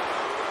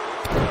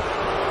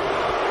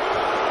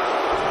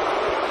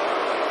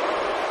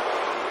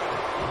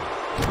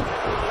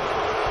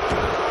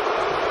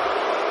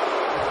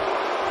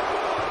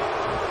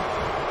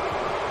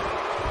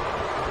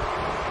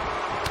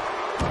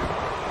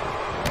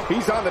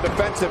 He's on the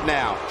defensive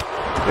now.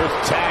 This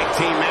tag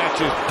team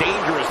match is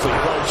dangerously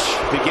close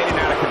to getting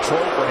out of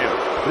control for him.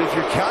 But if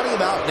you're counting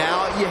him out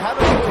now, you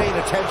haven't been paying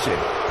attention.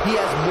 He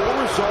has more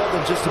resolve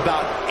than just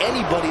about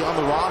anybody on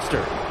the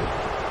roster.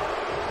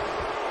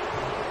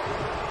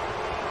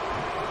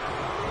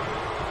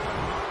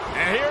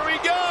 And here we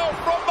go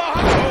from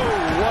behind.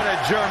 Oh, what a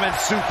German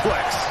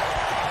suplex.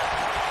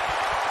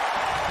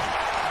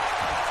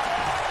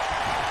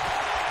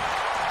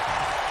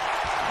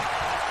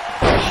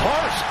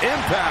 Harsh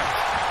impact.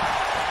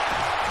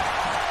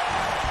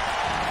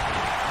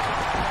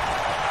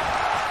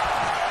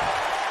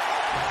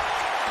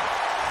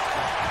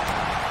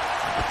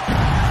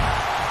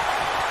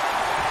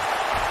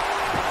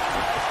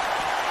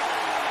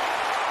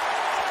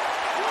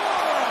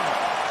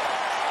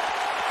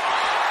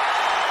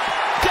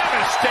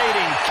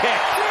 Devastating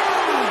kick.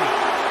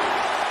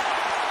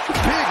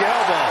 Big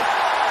elbow.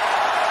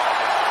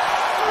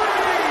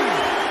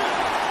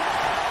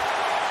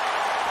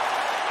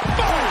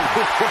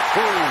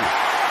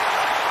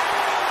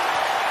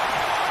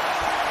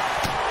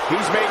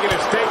 He's making a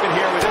statement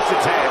here with this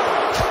attack.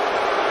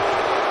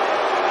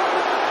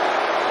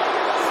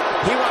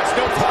 He wants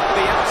no part of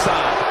the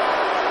outside.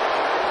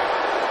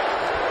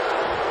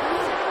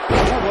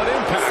 Oh, what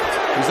impact.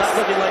 He's not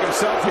looking like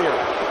himself here.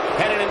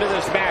 Headed into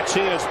this match,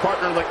 he and his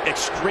partner look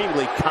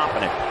extremely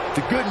confident.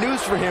 The good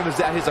news for him is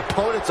that his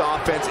opponent's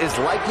offense is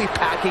likely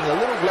packing a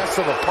little less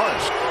of a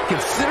punch,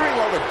 considering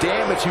all the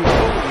damage he was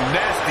doing.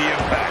 Nasty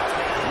impact.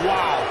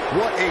 Wow,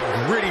 what a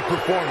gritty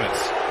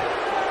performance.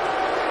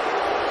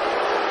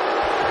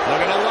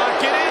 Looking to lock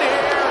it in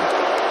here.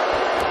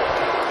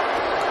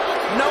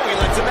 No, he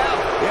lets him out.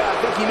 Yeah, I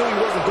think he knew he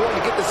wasn't going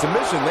to get the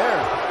submission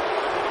there.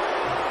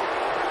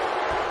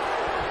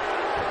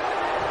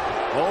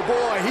 Oh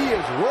boy, he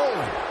is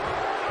rolling.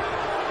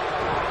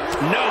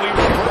 No, he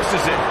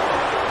reverses it.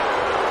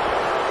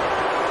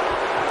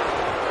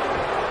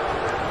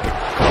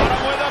 Caught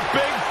him with a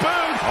big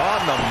boot.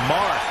 On the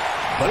mark.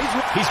 But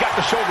he's got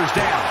the shoulders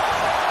down.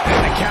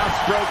 And the count's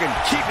broken,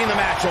 keeping the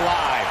match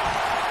alive.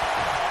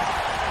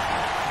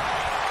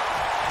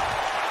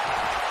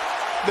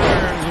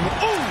 There's...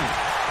 Ooh!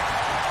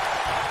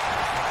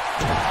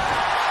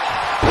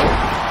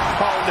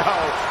 Oh, no.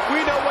 We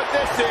know what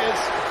this is.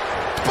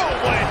 Boom,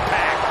 what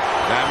impact.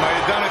 That might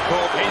have done it,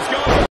 Cole. He's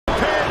going to the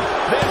pin.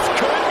 This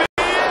could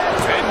be it.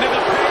 Into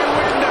the pay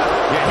window.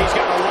 Yeah, he's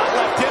got a lot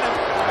left in him.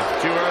 It's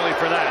too early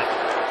for that.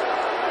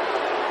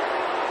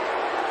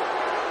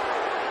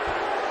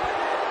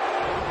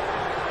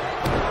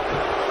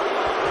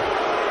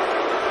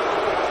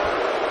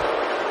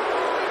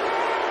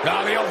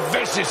 Now the old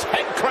vicious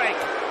head crank.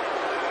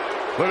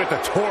 Look at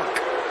the torque.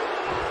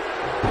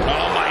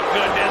 Oh, my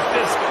goodness,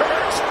 this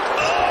hurts.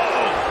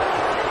 Oh!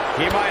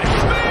 He might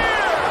have...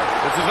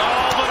 This is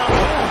all but a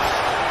move.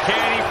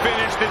 Can he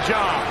finish the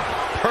job?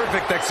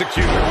 Perfect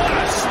execution. What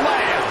a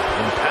slam.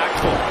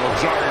 Impactful. Will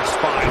jar your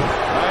spine.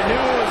 I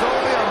knew it was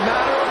only a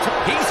matter of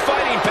time. He's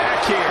fighting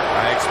back here.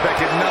 I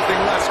expected nothing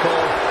less,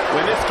 Cole.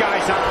 When this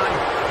guy's on,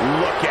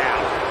 look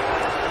out.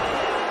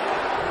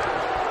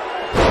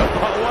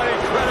 Oh, what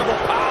incredible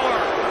power.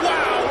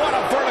 Wow, what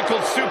a vertical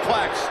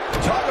suplex.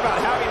 Talk about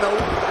having the...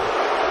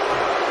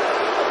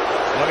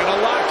 Looking to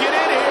lock it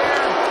in here.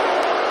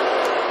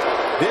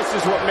 This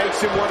is what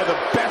makes him one of the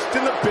best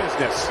in the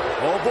business.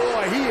 Oh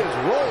boy, he is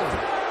rolling.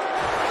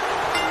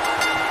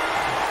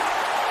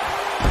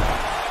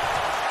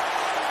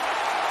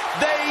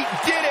 They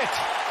did it.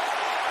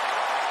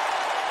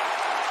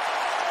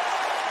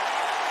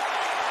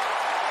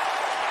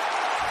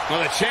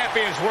 Well, the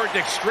champions worked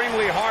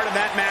extremely hard in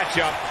that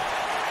matchup.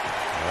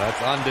 Well, that's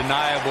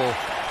undeniable.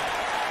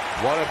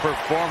 What a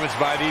performance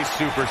by these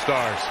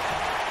superstars.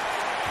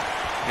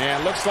 And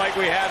looks like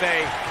we have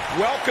a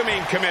welcoming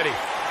committee.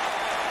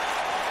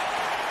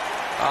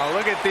 Oh,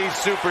 look at these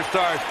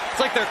superstars. It's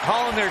like they're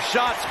calling their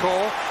shots,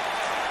 Cole.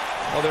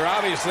 Well, they're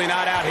obviously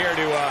not out here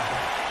to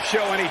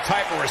show any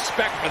type of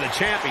respect for the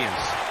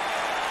champions.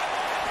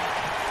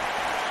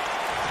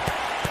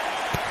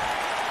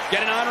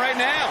 Getting on right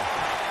now.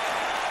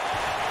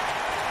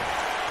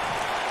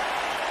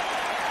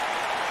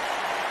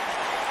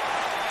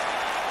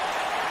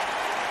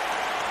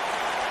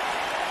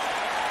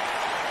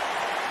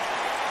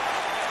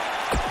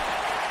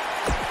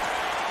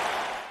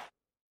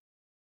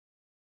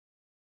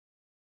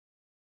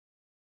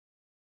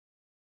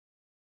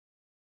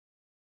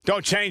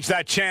 Don't change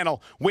that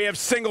channel. We have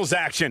singles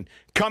action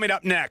coming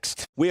up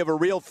next. We have a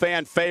real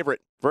fan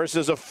favorite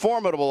versus a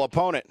formidable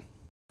opponent.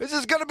 This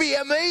is going to be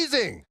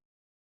amazing.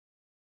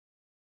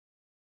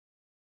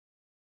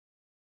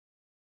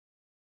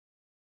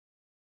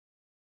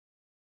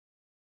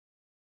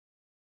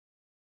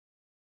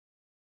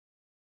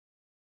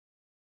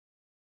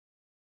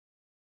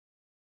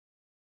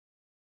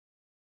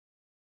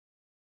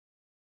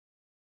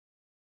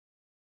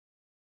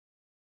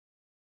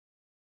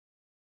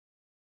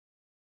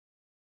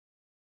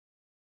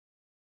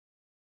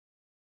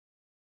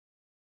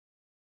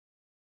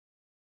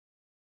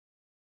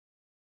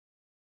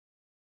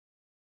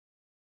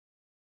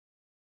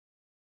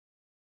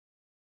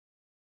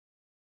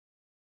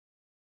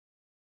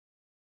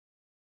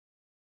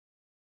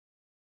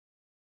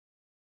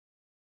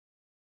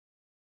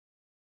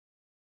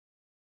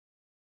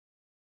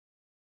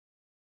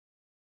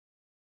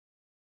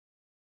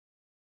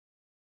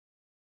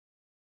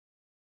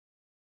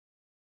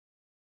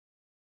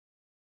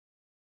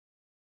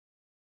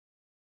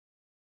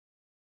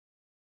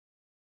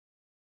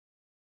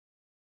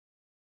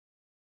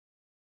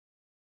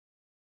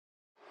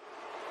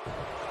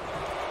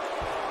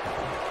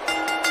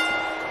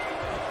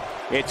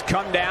 It's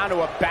come down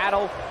to a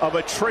battle of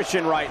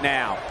attrition right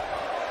now.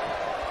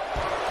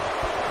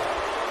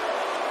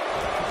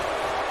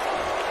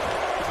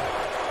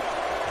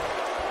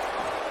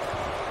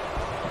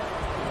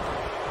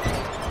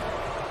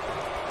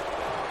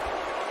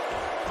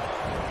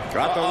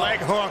 Got the leg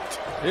hooked.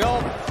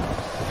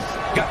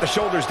 Got the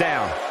shoulders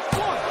down.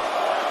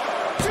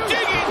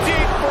 Digging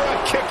deep for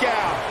a kick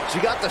out. She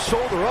got the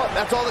shoulder up.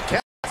 That's all that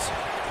counts.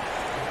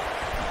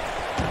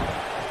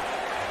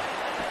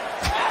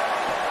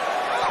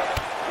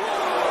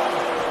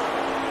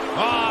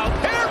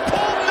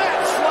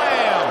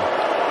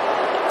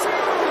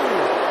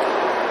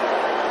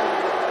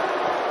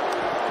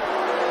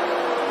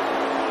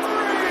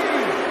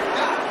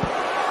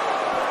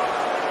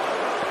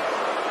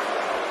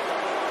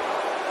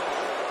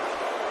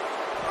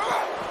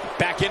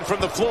 Back in from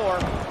the floor.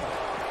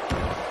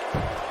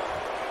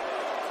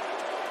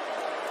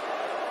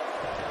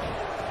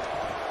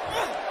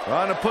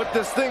 Trying to put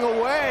this thing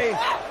away.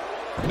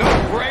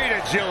 No, great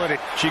agility.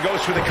 She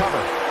goes for the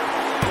cover.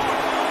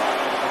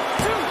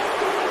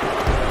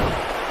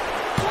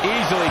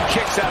 Easily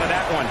kicks out of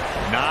that one.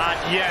 Not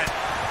yet.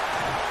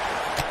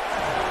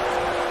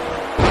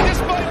 This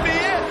might be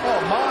it.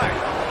 Oh,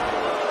 my.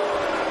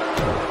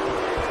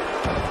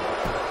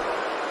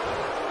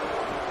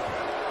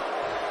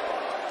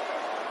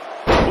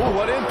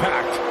 What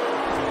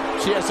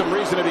impact. She has some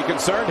reason to be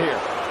concerned here,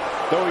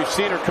 though we've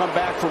seen her come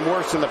back from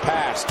worse in the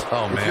past.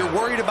 Oh, man. If you're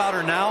worried about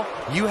her now,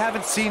 you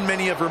haven't seen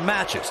many of her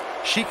matches.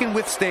 She can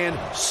withstand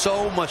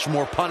so much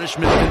more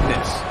punishment than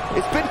this.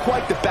 It's been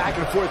quite the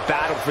back-and-forth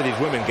battle for these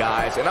women,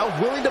 guys, and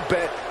I'm willing to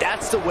bet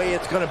that's the way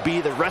it's going to be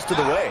the rest of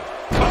the way.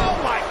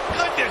 Oh, my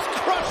goodness,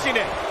 crushing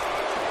it.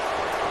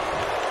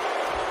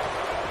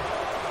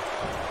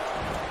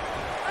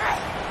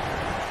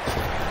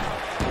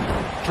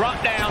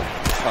 Drop down.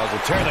 Oh, will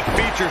tear the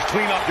features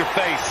clean off your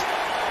face.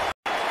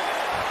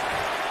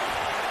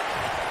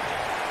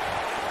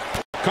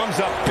 Comes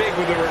up big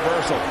with the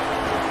reversal.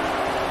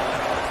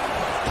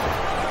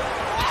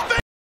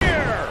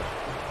 Spear!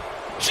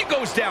 She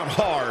goes down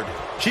hard.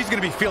 She's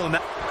going to be feeling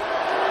that.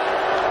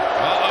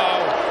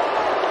 Uh-oh.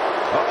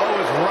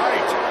 Uh-oh is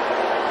right.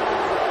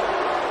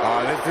 Oh,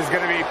 this is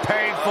going to be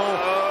painful.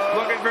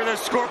 Looking for the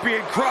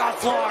Scorpion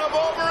crosslock. Turn him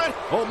over it.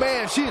 Oh,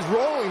 man, she's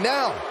rolling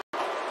now.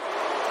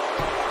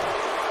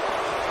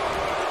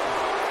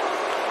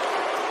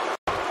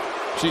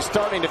 She's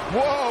starting to...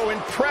 Whoa,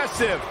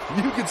 impressive.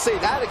 You could say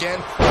that again.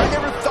 I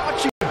never thought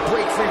she would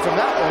break free from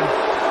that one.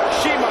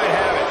 She might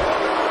have it.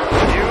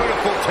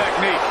 Beautiful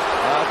technique.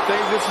 I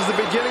think this is the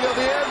beginning of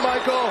the end,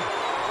 Michael.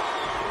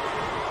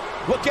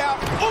 Look out.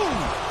 Ooh.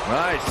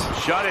 Nice.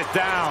 Shut it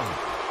down.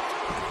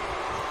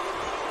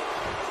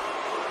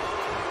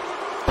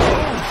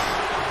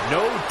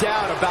 No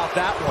doubt about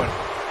that one.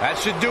 That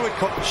should do it.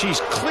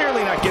 She's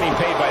clearly not getting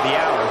paid by the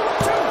hour.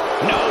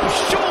 No,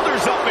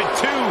 shoulders up in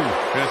two.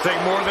 Gonna take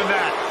more than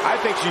that. I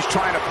think she's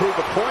trying to prove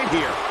a point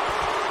here.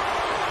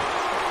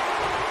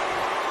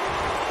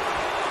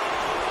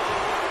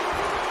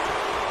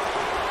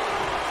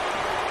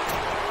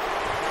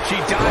 She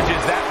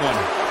dodges that one.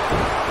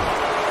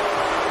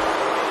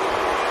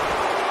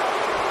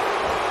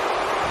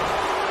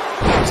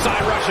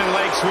 Side Russian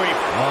leg sweep.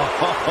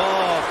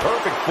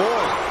 Perfect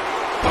form.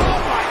 Oh,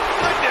 my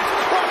goodness,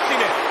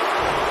 crushing it.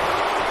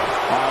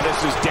 Oh, this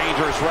is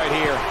dangerous right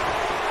here.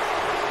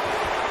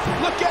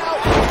 Look out.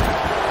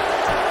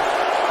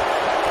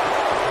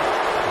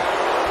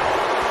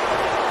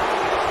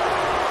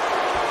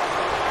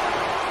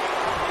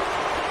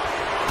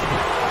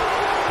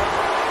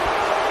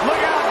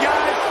 Look out,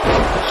 guys.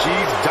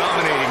 She's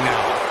dominating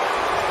now.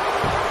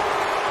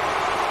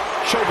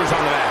 Shoulders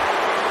on the mat.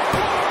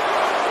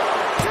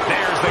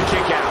 There's the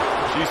kick out.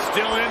 She's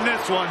still in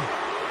this one.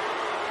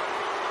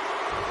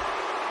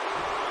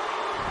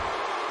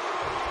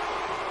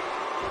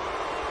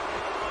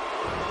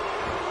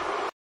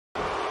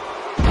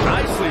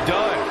 Nicely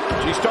done.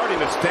 She's starting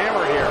to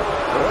stammer here.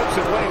 Her hopes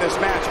of winning this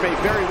match may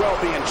very well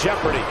be in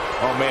jeopardy.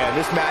 Oh, man,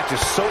 this match is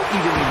so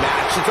evenly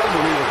matched. It's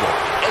unbelievable.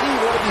 Any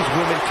one of these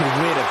women can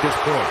win at this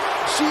point.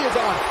 She is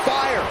on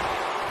fire.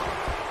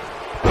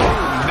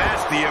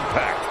 Nasty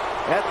impact.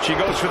 Yep, she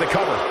goes for the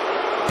cover.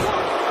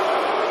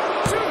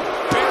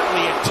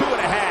 Barely at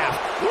 2.5.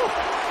 Woo.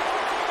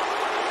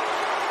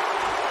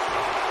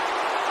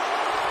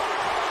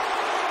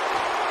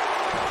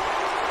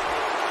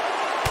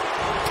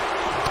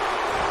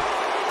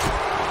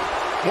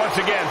 Once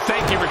again,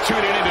 thank you for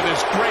tuning into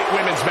this great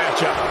women's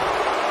matchup.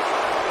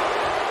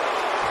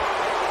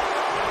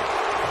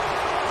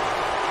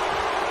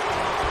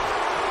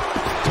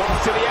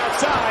 Toss to the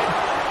outside.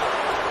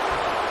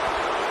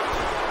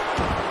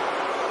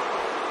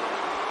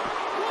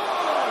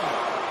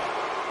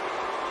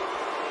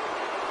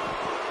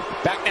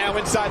 Back now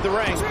inside the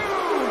ring.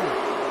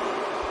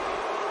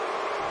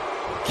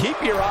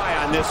 Keep your eye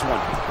on this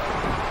one.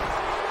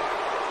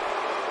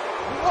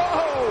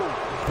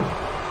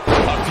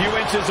 Few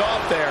inches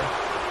off there.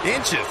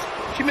 Inches?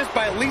 She missed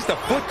by at least a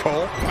foot,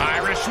 Cole.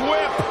 Irish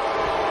whip.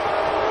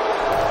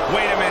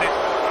 Wait a minute.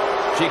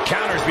 She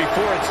counters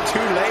before it's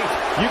too late.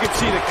 You can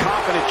see the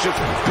confidence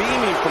just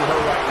beaming from her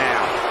right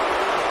now.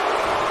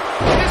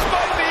 This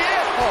might be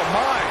it. Oh,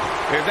 my.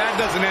 If that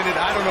doesn't end it,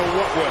 I don't know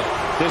what will.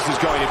 This is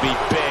going to be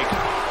big,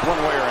 one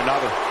way or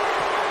another.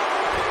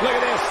 Look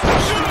at this.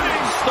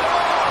 Shooting star.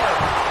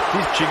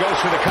 She goes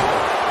for the cover.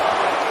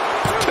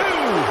 2,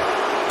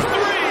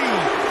 3.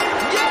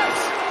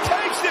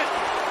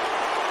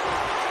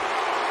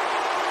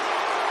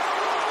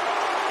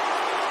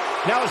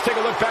 Now let's take a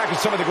look back at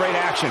some of the great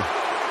action.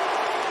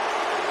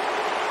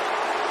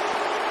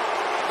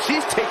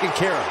 She's taking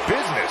care of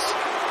business.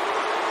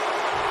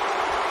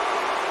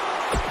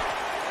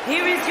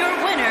 Here is your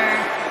winner,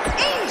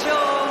 Angel.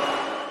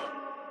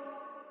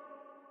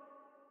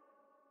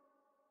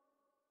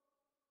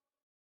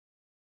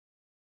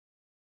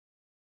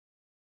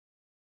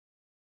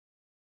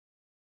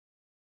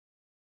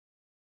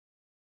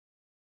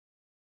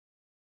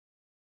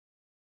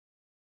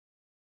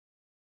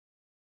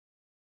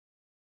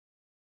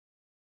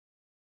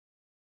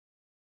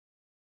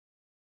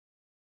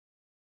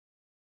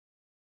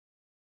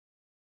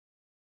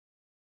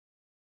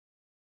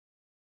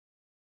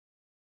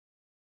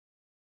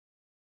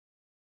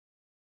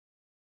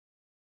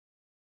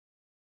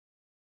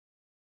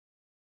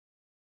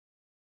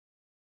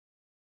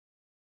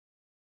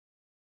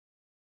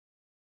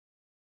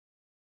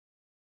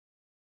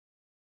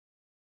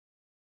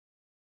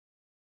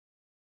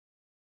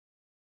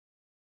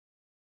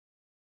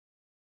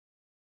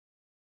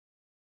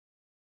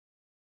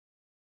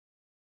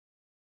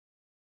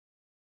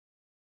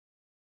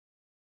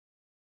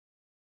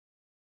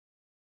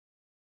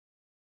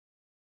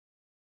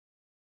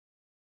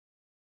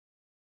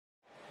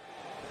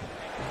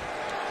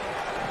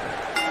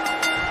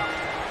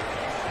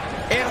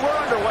 And we're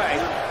underway.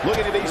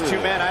 Looking at these two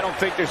men, I don't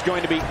think there's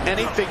going to be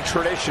anything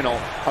traditional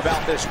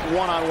about this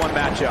one-on-one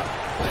matchup.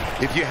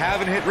 If you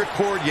haven't hit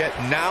record yet,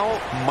 now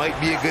might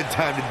be a good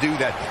time to do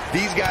that.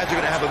 These guys are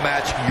going to have a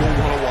match you'll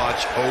want to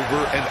watch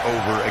over and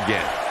over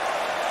again.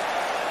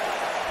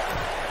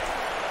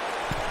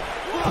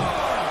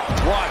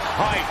 What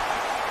height.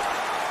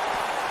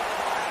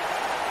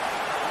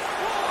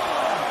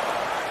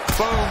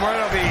 Boom, right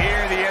over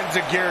here, the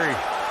enziguri.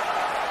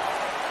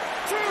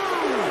 3,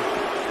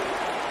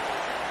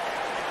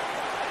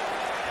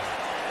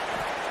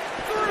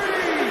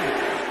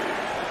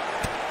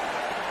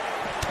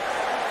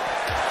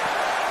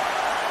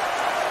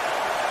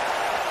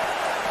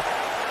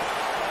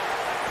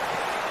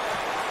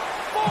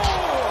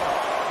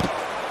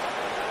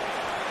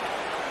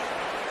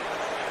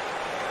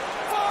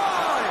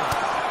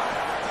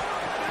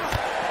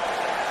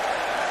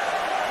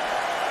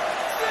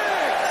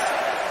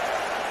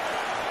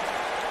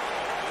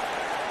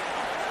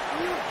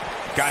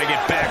 Got to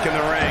get back in the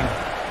ring.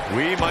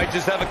 We might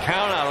just have a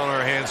count out on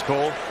our hands,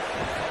 Cole.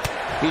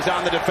 He's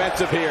on the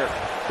defensive here.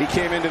 He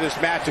came into this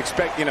match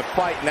expecting a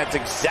fight, and that's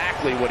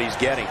exactly what he's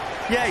getting.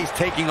 Yeah, he's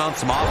taking on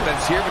some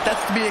offense here, but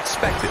that's to be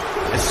expected,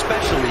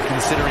 especially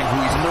considering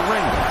who he's in the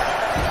ring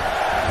with.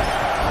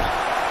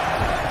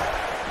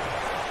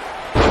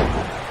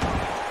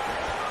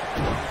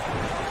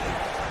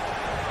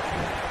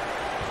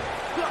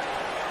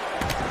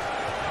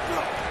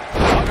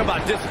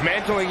 about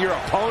dismantling your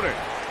opponent.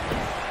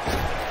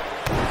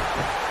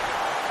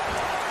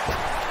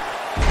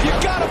 You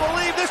gotta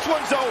believe this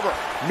one's over.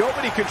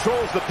 Nobody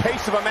controls the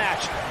pace of a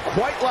match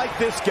quite like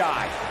this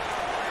guy.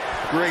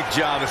 Great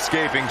job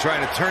escaping,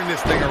 trying to turn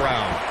this thing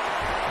around.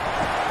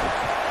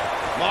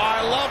 Oh,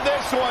 I love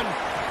this one.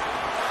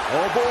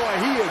 Oh, boy,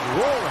 he is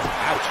rolling.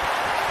 Ouch.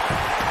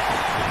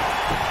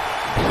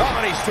 Oh,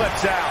 and he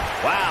slips out.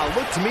 Wow,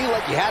 looked to me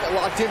like he had it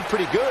locked in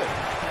pretty good.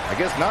 I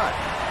guess not.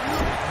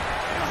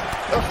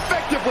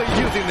 Effectively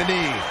using the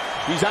knee.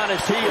 He's on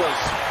his heels.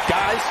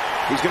 Guys,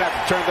 he's going to have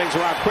to turn things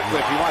around quickly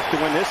if he wants to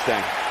win this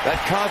thing.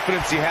 That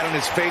confidence he had on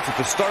his face at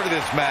the start of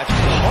this match.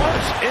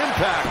 Harsh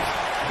impact.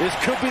 This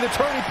could be the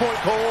turning point,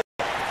 Cole.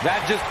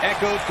 That just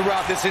echoes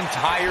throughout this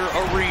entire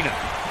arena.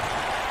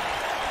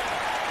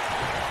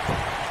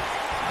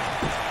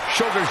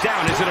 Shoulders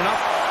down, is it enough?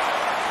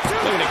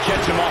 Looking to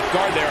catch him off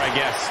guard there, I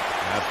guess.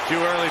 That's too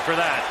early for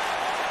that.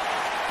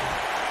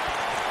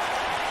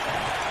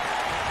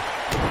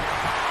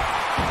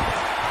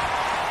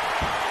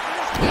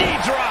 Knee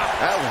drop.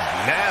 That was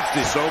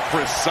nasty. So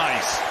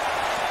precise.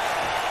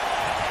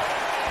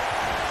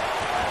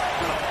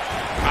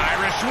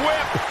 Irish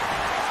whip.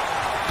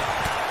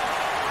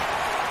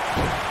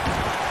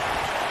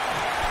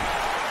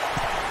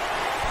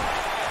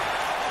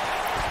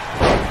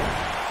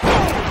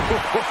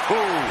 Oh,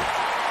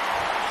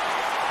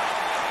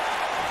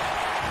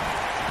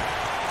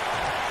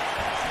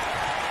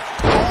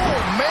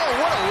 man,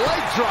 what a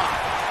leg drop.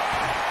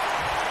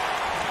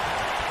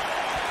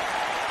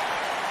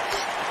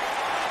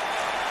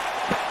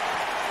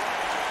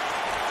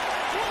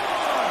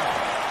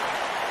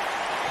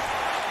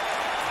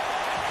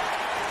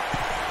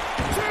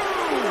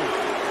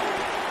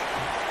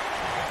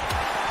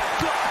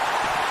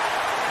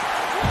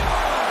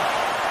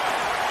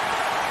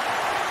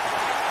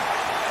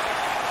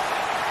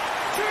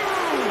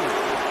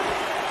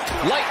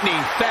 Lightning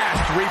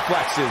fast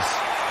reflexes.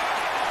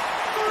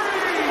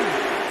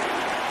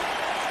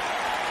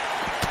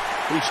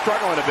 He's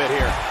struggling a bit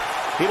here.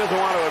 He doesn't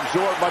want to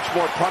absorb much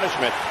more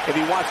punishment if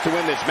he wants to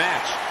win this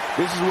match.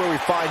 This is where we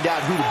find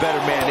out who the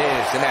better man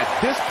is. And at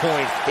this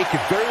point, it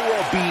could very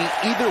well be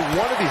either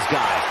one of these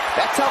guys.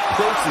 That's how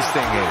close this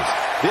thing is.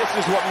 This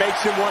is what makes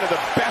him one of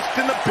the best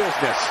in the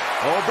business.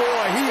 Oh,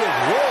 boy, he is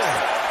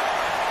rolling.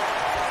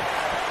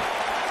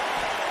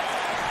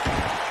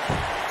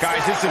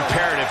 Guys, it's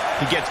imperative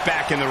he gets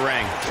back in the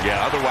ring.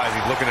 Yeah, otherwise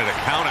he's looking at a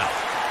count out.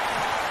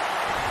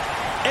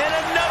 And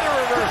another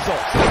reversal.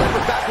 Remember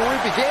back where we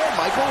began,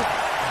 Michael.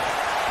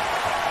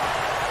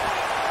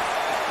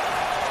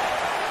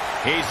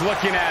 He's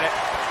looking at it.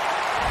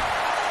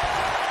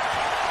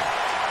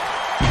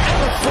 And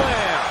the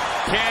slam.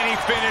 Can he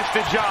finish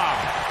the job?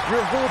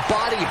 Your whole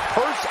body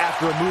hurts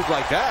after a move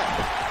like that.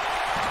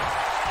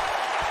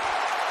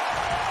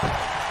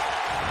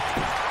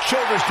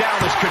 Shoulders down,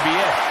 this could be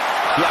it.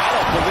 Yeah, I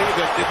don't believe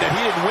that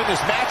he didn't win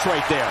this match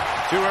right there.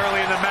 Too early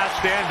in the match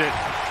to end it.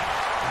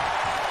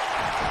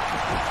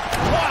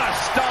 What a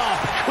stomp.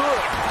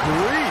 Good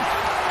grief.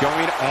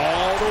 Going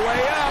all the way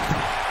up.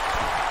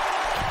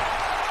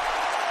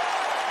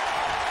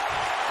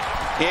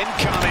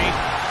 Incoming.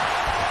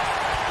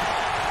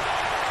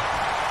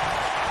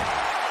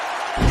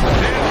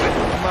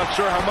 I'm not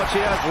sure how much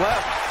he has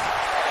left.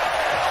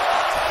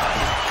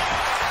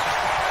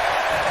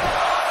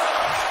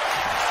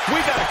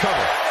 We got to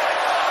cover.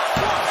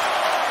 1,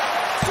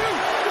 2,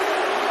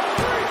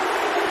 3.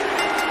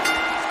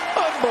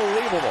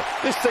 Unbelievable.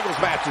 This singles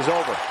match is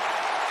over.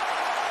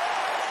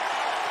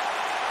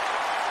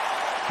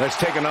 Let's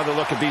take another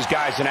look at these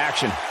guys in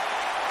action.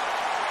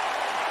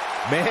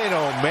 Man,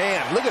 oh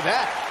man, look at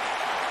that.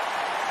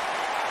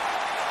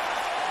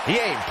 He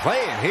ain't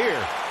playing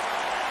here.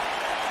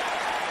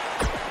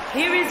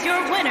 Here is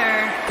your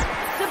winner,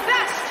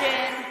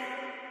 Sebastian